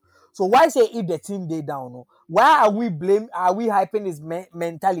all, no. So why say if the team they down, no? Why are we hyping his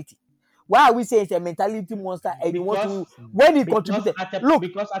mentality? Why are we saying it's a mentality monster and you want to because when he contributed? Look,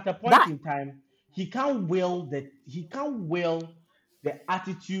 because at a point that in time he can't will the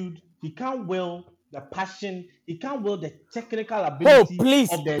attitude, he can't will the passion, he can't will the technical oh ability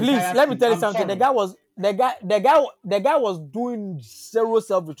please, of the please, entire let me team. tell you I'm something. sorry. The guy was doing zero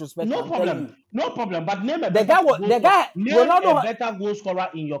self-retrospect. I'm telling you. No problem. But name a The better guy was goal the scorer. guy Name a Ronaldo. better goal scorer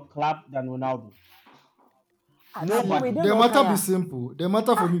in your club than Ronaldo. Now See, we Nobody. didn't the know matter be Kaya. simple. The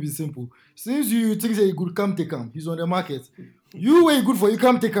matter for me be simple. Since you think say he good, come take him. He's on the market. You way good for you,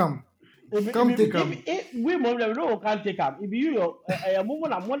 come take him. Come take him. If we move them, no one can take him. If you move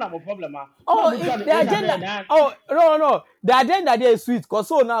on, one of problem. No, Oh, we it, trying the to age at agenda. the Oh no, no, the agenda there is sweet. Cause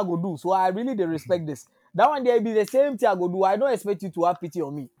so now I go do. So I really they respect this. That one there be the same thing I go do. I don't expect you to have pity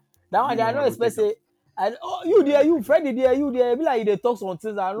on me. That one Me there I no, I don't go expect take him. say. And oh, you there, you Freddie there, you there. Be like they talk some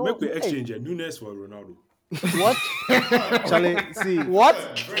things. I know. Make we Hey, exchange Nunes for Ronaldo. what? Charlie, see, What?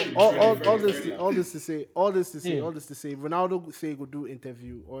 Freddie, all, Freddie, all, all Freddie, this, Freddie. all this to say, all this to say, hey, all this to say. Ronaldo say he will do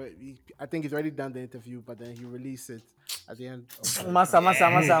interview, or I think he's already done the interview, but then he released it at the end of the Massa, massa, transfer.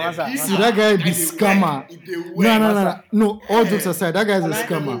 massa, The massa, See people massa, that guy be and they work. scammer. They No, work. no, no, no. massa. No, all jokes aside, that guy's a can He I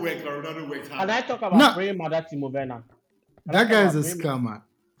never scammer. worked. Ronaldo worked can I harder. talk about Nah, praying mother Timo Werner? Can I that talk guy is about a praying? scammer.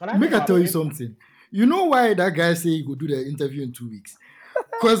 Can I talk Make I about tell you praying? something. You know why that guy say he could do the interview in 2 weeks?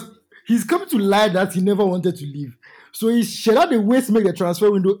 Because he's come to lie that he never wanted to leave. So he should have the ways to make the transfer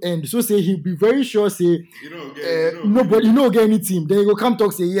window end. So say he'll be very sure, say You know, okay, you know, nobody, you know, get any team. Then he will come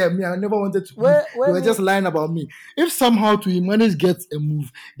talk, say, yeah, me, I never wanted to leave. They Where were me? just lying about me. If somehow to he manage get a move,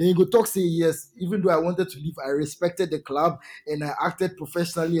 then he go talk, say, yes, even though I wanted to leave, I respected the club and I acted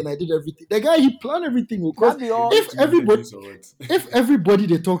professionally and I did everything. The guy, he planned everything. Because That be You all. gave if two everybody, interviews or what? if everybody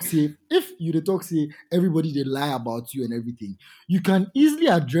they talk say, if you they talk say everybody they lie about you and everything, you can easily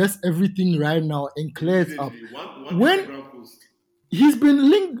address everything right now and clear it up. immediately one When Instagram post. he's been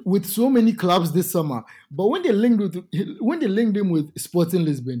linked with so many clubs this summer, but when they linked him with Sporting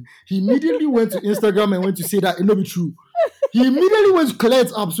Lisbon, he immediately went to Instagram and went to say that it not be true. He immediately went to clear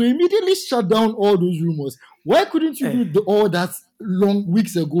it up, so he immediately shut down all those rumors. Why couldn't you do all that long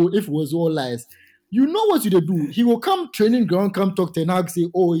weeks ago if it was all lies? You know what you do. He will come training ground, come talk to Hag, say,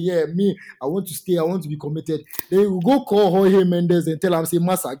 "Oh yeah, me, I want to stay, I want to be committed." Then he will go call Jorge Mendes and tell him, "Say,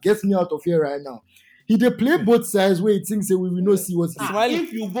 Massa, get me out of here right now." He they play both sides where he thinks say we will not see what he dey do. Smiley,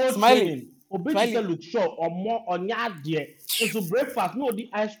 If you go smiley, training, Obeji say smiley, look sure or more on your dear. It's a breakfast, no the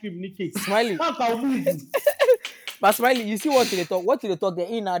ice cream, ni cake. smiley. That's how move. But smiley, you see what they talk. What they talk, they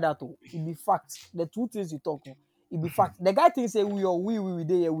in that too. It be fact. The two things you talk, it be fact. The guy thinks say we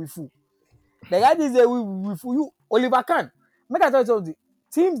they we fool. The guy thinks say we fool you. Oliver Kahn. Make I tell you something.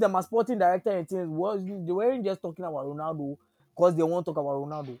 Teams, the sporting director and teams was they weren't just talking about Ronaldo because they want to talk about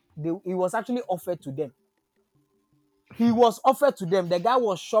Ronaldo. He was actually offered to them. He was offered to them. The guy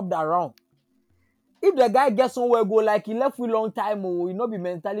was shopped around. If the guy gets somewhere go like he left for a long time, oh, he not be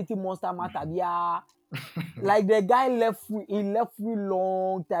mentality monster matter. Yeah. Like the guy he left for a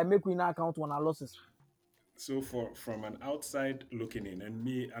long time. Make we not count on our losses. So for from an outside looking in, and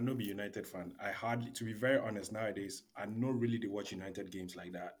me, I know be United fan. I hardly, to be very honest, nowadays I not really they watch United games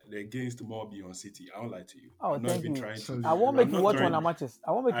like that. The games tomorrow be on City. I won't lie to you. Oh, I'm not thank even you. trying to. I won't Sorry. make I'm you not watch one trying. of matches.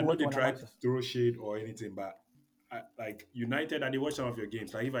 I won't make I you know watch they one of try to matches. throw shade or anything, but like United, I they watch some of your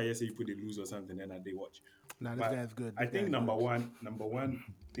games. Like if I hear say you put the lose or something, then I they watch. Nah, this But guy's good. I This think guy's good. number one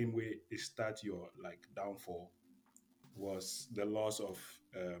thing where it start your like downfall was the loss of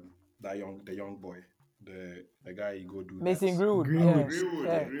the young boy, the guy you go do that. Mason Greenwood. Yeah, Greenwood. Greenwood,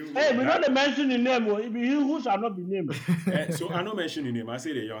 yeah. Hey, Greenwood. we That don't mention the name. Oh, it be he who shall not be named. so I not mention his name. I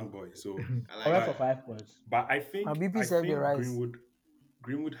say the young boy. So, I like Correct for that. but 5 points. but Now I BP said the think rise.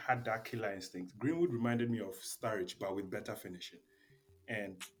 Greenwood had that killer instinct. Greenwood reminded me of Sturridge, but with better finishing,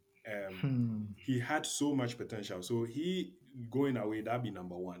 and um, Hmm. he had so much potential. So he going away, that be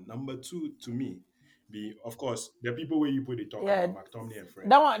number one. Number two to me, be of course the people where you put the talk Yeah, about McTominay and Fred.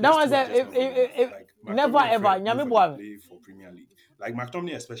 that Those one two are said just not good enough. if Like never McTominay and ever. Fred, both Nyame of them boy. play for Premier League. Like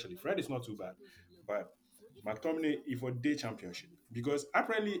McTominay especially. Fred is not too bad, but McTominay if for day championship because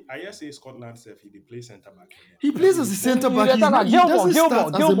apparently I hear say Scotland self he they play centre back for them. He Not plays be as a midfield. centre You back. dey talk about He Gilmore, doesn't start Gilmore,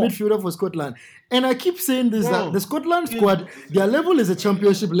 as a Gilmore. midfielder for Scotland. And I keep saying this that the Bro, Scotland he's squad, their level is a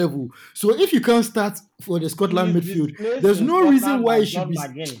championship level. So if you can't start for the Scotland he's midfield, displaced there's in no reason Scotland why by he should John be.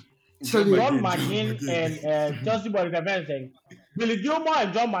 McGinn. John Actually, John McGinn, John McGinn McGinn. and Chelsea boy referencing Billy Gilmore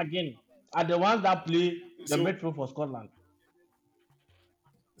and John McGinn are the ones that play the So midfield for Scotland.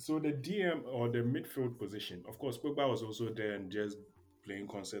 so the DM or the midfield position, of course, Pogba was also there and just playing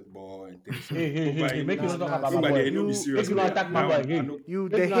concert ball and things. So Hey, Pogba, make you Nah, not talk nah. about my See, Pogba, boy. they no be you, Make serious you not player. attack my Now boy I again. know Make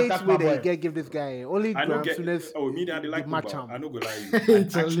the you not hate attack way my they boy. get give this guy. Only I don't Graham get. Souness Oh, me that they the like match Pogba. him. I not gonna lie you.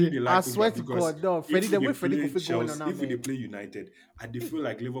 I actually Italy. they I like swear Pogba to because God, no. Freddie, if the we way dey Freddie go play fit going on Chelsea, that if we dey man. play United, I dey feel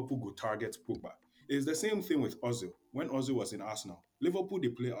like Liverpool go target Pogba. It's the same thing with Ozil. When Ozil was in Arsenal, Liverpool they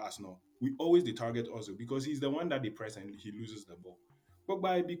play Arsenal. We always they target Ozil because he's the one that they press and he loses the ball.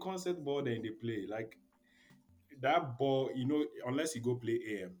 Pogba it be concept ball then they play like that ball. Unless you go play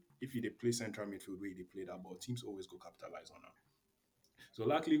AM, if you they play central midfield where they play that ball, teams always go capitalize on that. So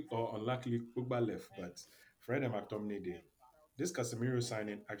luckily or unluckily, Pogba left, but Fred and McTominay did. This Casemiro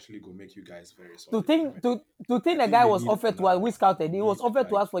signing actually go make you guys very To solid Premier think League. to to I think the think guy they was need offered to us, another we one. scouted. We He was need offered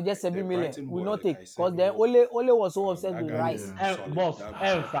to like us for just the 7 million. Brighton We boy, not like take because the Caicedo. Ole was so upset That with guy they Rice. Yeah. look solid. Boss,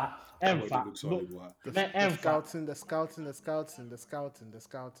 That boy they look no, solid. Wow. The Enfa. scouting, the scouting, the scouting, the scouting, the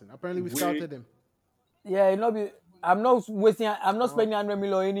scouting. Apparently, we Way scouted him. Yeah, you know, I'm not wasting. I'm not Oh, spending 100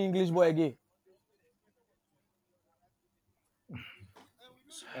 million on any English boy again.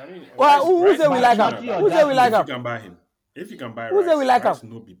 I mean, Well, Rice who say is we By like actually him? not a Shorty bad or Who say player. we like Jazzy. If you him? can buy him, if you can buy Who say we Rice, like him? Rice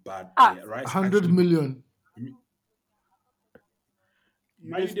no be bad Ah, player. Rice 100 actually be good. million. you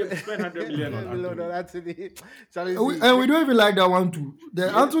But you just did spend 100 million on below Anthony. that today. Charlie And we, Z. and we don't even like that one too. The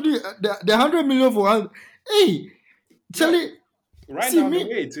Yeah. Anthony, the 100 million for one. Hey, No, Charlie, right see now the me.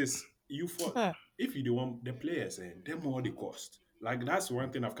 way it is, you for eh, if you do want the players, them more the cost. Like that's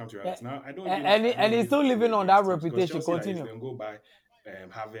one thing I've come to eh, realize. Now I don't and he's even still go living on that against teams because reputation. Chelsea like this, Continue. then go buy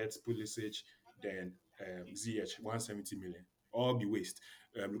Havertz, Pulisic, then ZH 170 million. All be waste.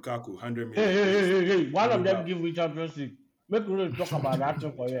 Lukaku 100 Hey, million hey, hey, waste. hey, hey. One of them Alaba. give we Champions League. Make we not talk about that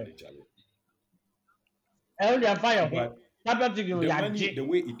thing for you. Charlie. And they fire him. But Champions League, the you are money, the J.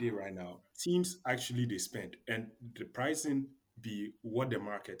 way it is right now, teams actually they spend and the pricing be what the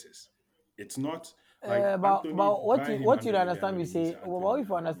market is. It's not like Anthony But what buying you him what you 100 million understand really me means say? that Anthony Well, be if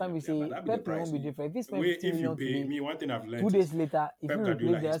you a 100 understand million me player, but say, that be the Pep price. won't be different. If he spend Where 50 if you million pay today, me, one thing I've learned 2 days is later, if Pep you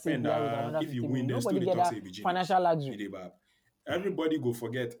Guardiola replace the he same spend player with another if you 50 win, million, then still nobody they get talk that say be genius. financial luxury. Everybody go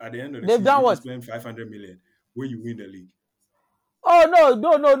forget at the end of the They've season done if you what? spend 500 million where you win the league. Oh no,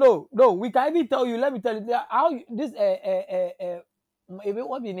 no, no, no, no. We can even tell you. Let me tell you how this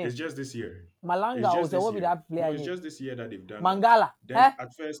what be name? It's just this year. It's Malanga or just so this what be year. that No, player it's name? just this year that they've done that. Mangala. Then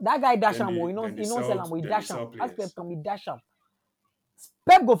at first, That guy dash then him. they He then they don't sell sell him. He then they dash him. sell As Pep players. can be dash him.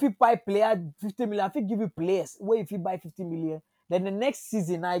 Pep go fit buy player 50 million. I fit give you players where if you buy 50 million, then the next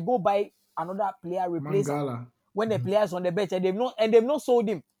season I go buy another player replace him Mangala. when the player's on the bench and they've not sold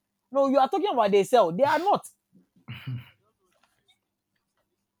him. No, you are talking about they sell. They are not.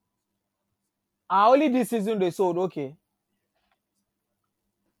 Only this season they sold. Okay.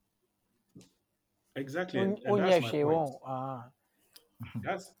 Exactly, and that's my point.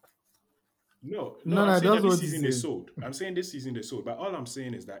 That's no. No, I'm no, saying that's every what he season they said. sold. I'm saying this season they sold. But all I'm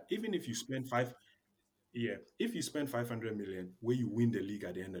saying is that even if you spend yeah, if you spend 500 million, where you win the league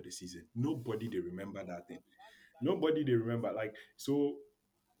at the end of the season, nobody they remember that thing. Nobody they remember. Like so,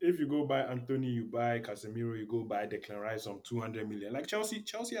 if you go buy Anthony, you buy Casemiro, you go buy Declan Rice on 200 million. Like Chelsea,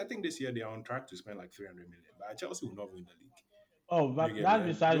 I think this year they are on track to spend like 300 million. But Chelsea will not win the league. Oh, You but get me? that's And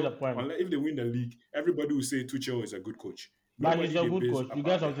besides the no, point. unless if they win the league, everybody will say Tuchel is a good coach. But he's Nobody a they good base coach. You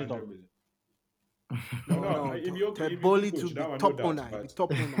get apart the something to 100 talk. million. No, Oh no. no, If you okay, Ted if you good Boley to coach, be that one no top doubt. owner. He be But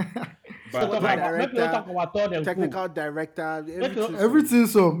top owner. Make but we Sporting talk like about make we director, talk about third and cool. technical director, Make you, everything. Everything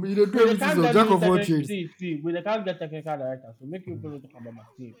some. You don't do we they everything can't some. get Jack new of all technical trades. see, we they can't get technical director. So make you people talk about my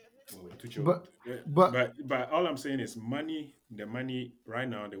team. oh, Tuchel, But but but all I'm saying is money. The money right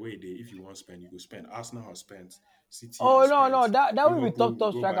now, the way they if you want to spend, you go spend. Arsenal has spent, City Oh has no, spent, no, that will be Liverpool top will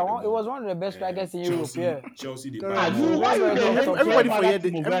top go striker. buy the It was Mount. one of the best strikers in Europe. Yeah. Chelsea, they No, buy no, Ah, no. you We why have, you Very, they very hate top Prime everybody striker. for Mother here.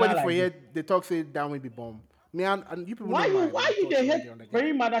 Timo Everybody Werner for like this? here. They talk say down will be bomb. Me and you people Why know you my why you thoughts they already hate on the guy.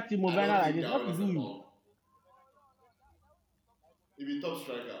 Prime Mother Timo I Werner don't like think this? What that to was do a you? bomb. If he top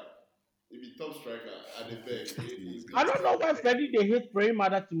striker, if he top striker, I dey beg. He's I good. don't know why Freddie they hate praying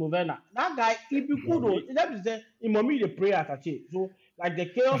mother Timo Werner. That guy, if you No, could, me. that is say, in mommy they pray at a change. So like the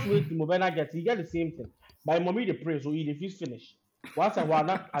chaos way Timo Werner gets, he get the same thing. By mommy they pray, so he the feast finish. Once a while,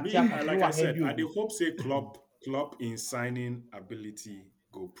 that Me, attack like continue I ahead said, I you dey go. hope say Klopp in signing ability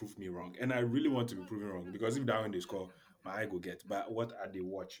go prove me wrong, and I really want to be proven wrong because if that one they score, my eye go get. But what are they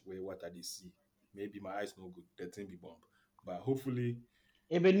watch? Where what are they see? Maybe my eyes no good. That thing be bomb. But hopefully,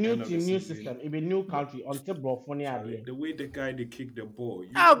 It be new end of the team, new season, system, it be new country until bro funny Charlie, idea. the way the guy they kick the ball,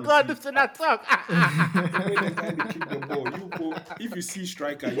 you Oh know God, see this is not talk. the way the guy they kick the ball. If you see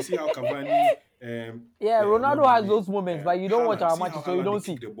striker, you see how Cavani, Yeah, what Ronaldo be has name, those moments, but you don't watch Haaland, our see how matches, so you Haaland they don't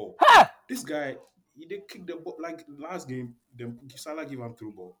kick see. the ball. Ha! This guy, he they kick the ball like last game. Them Salah give him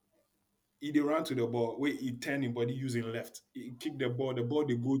through ball. He dey run to the ball. Wait, he turn him body using left. He kick the ball they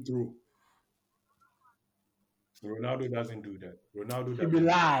go through. Ronaldo doesn't do that. Ronaldo It be doesn't do that.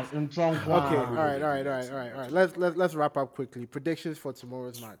 lie in trunk Okay, Ronaldo all one. right, didn't all do right, all that. right, all right, all right. Not Let's wrap up quickly. Predictions for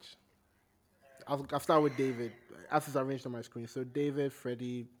tomorrow's match. I'll start with David. As is arranged on my screen. So David,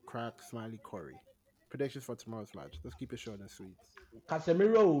 Freddie, Crack, Smiley, Corey. Predictions for tomorrow's match. Let's keep it short and sweet.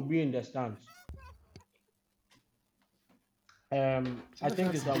 Casemiro will be in the stands. I Let's think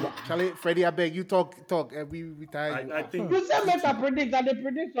not it's see. a. Charlie, Freddie, I beg you talk, and we tire you. I think You say make I 2-2. predict, and they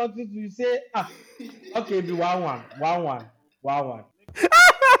predict something. You say okay, be 1-1, 1-1, 1-1.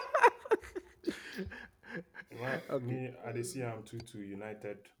 Well, Okay. me, I dey see am 2-2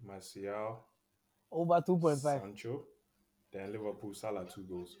 United, Martial, Over 2.5. Sancho, then Liverpool, Salah 2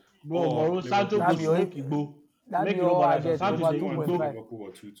 goals. Bro, Or Moro Santo That go be Liverpool, all. smoke Igbo. That Make be you no all I bother yourself. get. Santo Over dey me, 2.5. Igbo. Liverpool or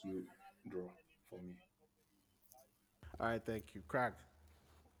 2-2 draw for me. All right, thank you. Crack.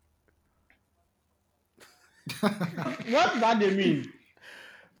 What that they mean?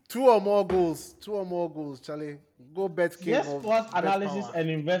 Two or more goals. Two or more goals, Charlie. Go bet king Yes, of sports bet analysis power. and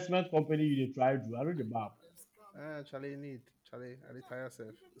investment company you dey try do. I know the map. Charlie need. Charlie, I need tire yourself.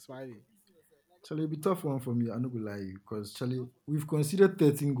 Smiley. Charlie, it'll be tough one for me. I'm not gonna lie you, because Charlie, we've considered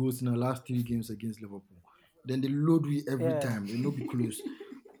 13 goals in our last 3 games against Liverpool. Then they load we every Yeah. time. They no be close.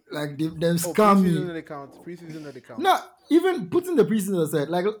 Like they then Oh, scam preseason me. no account. Preseason no account. No, even putting the preseason aside,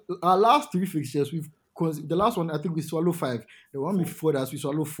 like our last 3 fixtures, the last one I think we swallow 5. The one before that we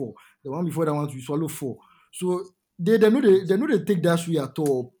swallow 4. The one before that one we swallow 4. So they take that way at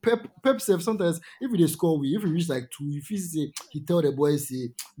all. Pep said sometimes if they score we if we reach like 2, if he tell the boys say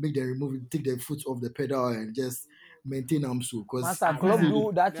make them remove it, take their foot off the pedal and just maintain them so because Master Ah, Club man.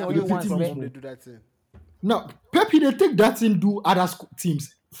 do that thing Never only know they which pretty once, club man. home they miserable. do that thing. Now, Pep, he dey take that thing, do other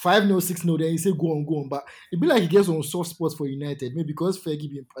teams 5-0, 6-0, then he say go on, go on. But it be like he gets on soft spots for United, maybe because Fergie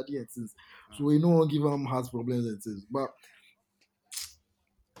been party and things. So he no one give him heart problems and things. But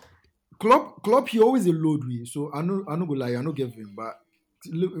Klopp, he always a load we. So I no go lie, I no give him. But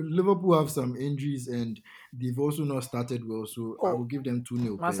Liverpool have some injuries and they've also not started well. So I will Oh, give them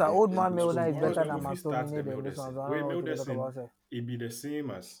 2-0 Master, old man go Milner score is goal. better Or than if he starts the McTominay than this one. Milderson, So I don't wait, know what to talk Milderson, about. Sir. it be the same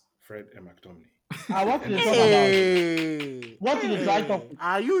as Fred and McTominay. What And you the dey talk same about? age. Hey, What you dey try talk? hey,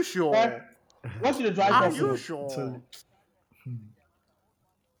 are you Eh? sure? What you dey try Are talk? Honestly, you No? sure? Charlie.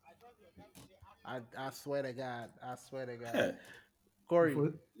 I swear to God. I swear to God. Yeah. Corey,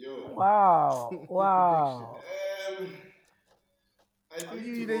 For, Yo, Wow, prediction. wow. um, I Oh, think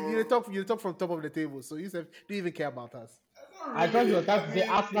you tomorrow. talk from top of the table, so you said do you even care about us? Not I thought you were really. trying I to say mean,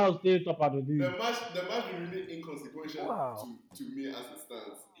 Arsenal stay top of the the league. match is really inconsequential Wow. to me as it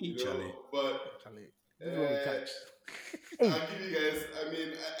stands, Hey, Charlie. But Charlie, this is what we catch. Hey, I'll give you guys. I mean,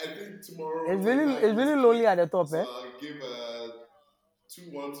 I think tomorrow it's Ten really Hag it's wins really the lonely league, at the top, so eh? I'll give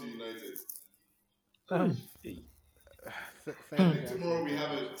 2-1 to United. Hey. I Same think here. tomorrow we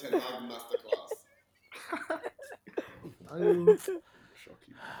have a Ten Hag masterclass. Shock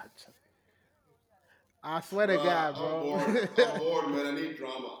you. I swear to But God, I'm bro. bored. I'm bored, man. I need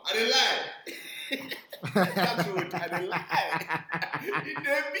drama. I didn't lie. That's the truth. I didn't lie. It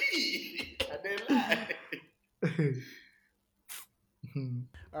didn't be. I didn't lie.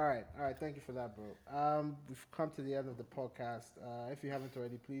 All right. Thank you for that, bro. We've come to the end of the podcast. If you haven't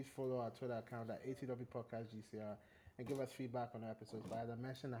already, please follow our Twitter account at ATW Podcast GCR and give us feedback on the episodes by either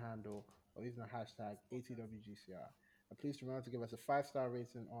mention the handle or using the hashtag ATWGCR. And please remember to give us a 5-star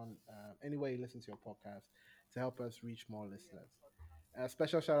rating on any way you listen to your podcast to help us reach more listeners. A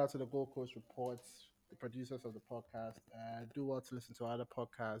special shout out to the Gold Coast Reports, the producers of the podcast. Do well to listen to other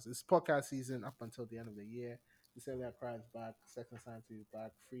podcasts. It's podcast season up until the end of the year. The Celia Cry is back. Sex and Sanity is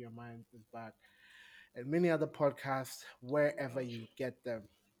back. Free Your Mind is back. And many other podcasts wherever you get them.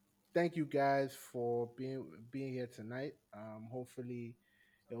 Thank you guys for being here tonight. Hopefully,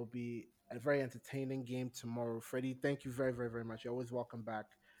 it will be a very entertaining game tomorrow. Freddie, thank you very, very, very much. You're always welcome back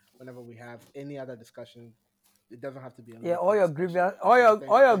whenever we have any other discussion. It doesn't have to be a Yeah, Liverpool discussion. Charlie, all your thanks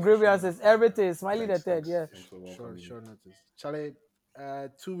for showing up. grievances, everything. Smiley the Thanks, third, thanks. yeah. Thanks for Sure, welcoming me. sure notice. Charlie,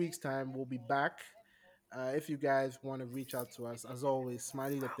 2 weeks time we'll be back. If you guys want to reach out to us, as always,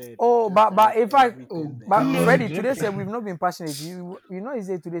 Smiley the Third. Oh, Just but type in fact, Oh everything there. but God. Freddie, today said we've not been passionate. You know, he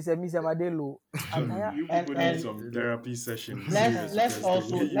said today said Miss Amadelo. I tire. You And people need and some therapy sessions, let's serious, let's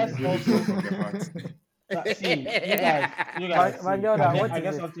because also you let's people really talk also from the heart. see you My, guys my see. girl, what I is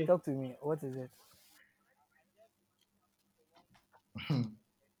get it? something. Talk to me. What is it?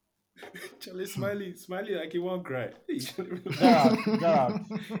 Charlie Smiley like he won't cry. Hey, Charlie, Gerard,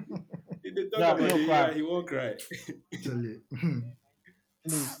 they talk Gerard, about yo, the cry. he won't cry. Charlie.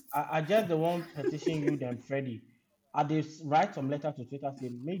 Please, I just the one petition you them, Freddie. I did write some letter to Twitter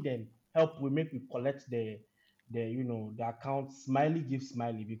saying make them help we make we collect the account Smiley give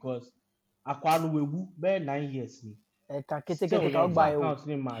Smiley because Akwanu Wewu be 9 years ni. Still Kete your gba e o. account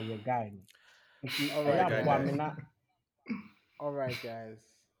ni ma your guy ni. Nti All eya right, guy boa there. me guys. na All right, guys.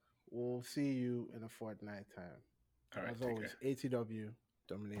 We'll see you in a fortnight time. All right, As take always, care. ATW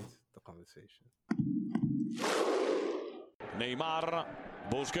dominates the conversation. Neymar,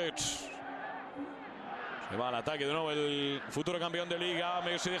 Busquets. Se va al ataque de nuevo el futuro campeón de liga.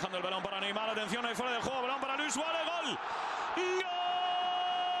 Messi dejando el balón para Neymar. Atención, ahí fuera del juego. Balón para Luis Suárez. Gol.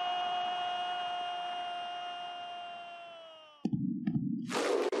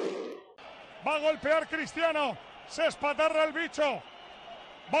 Va a golpear Cristiano. Se espatarra el bicho.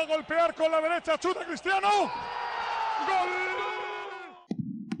 Va a golpear con la derecha. Chuta Cristiano. ¡Gol!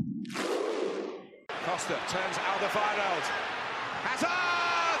 Costa turns Alderweireld.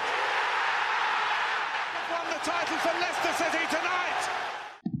 Hazard! Won the title for Leicester City tonight.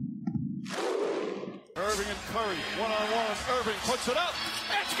 Irving and Curry, one-on-one. Irving puts it up.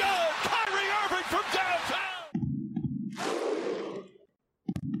 It's good! Kyrie Irving from downtown!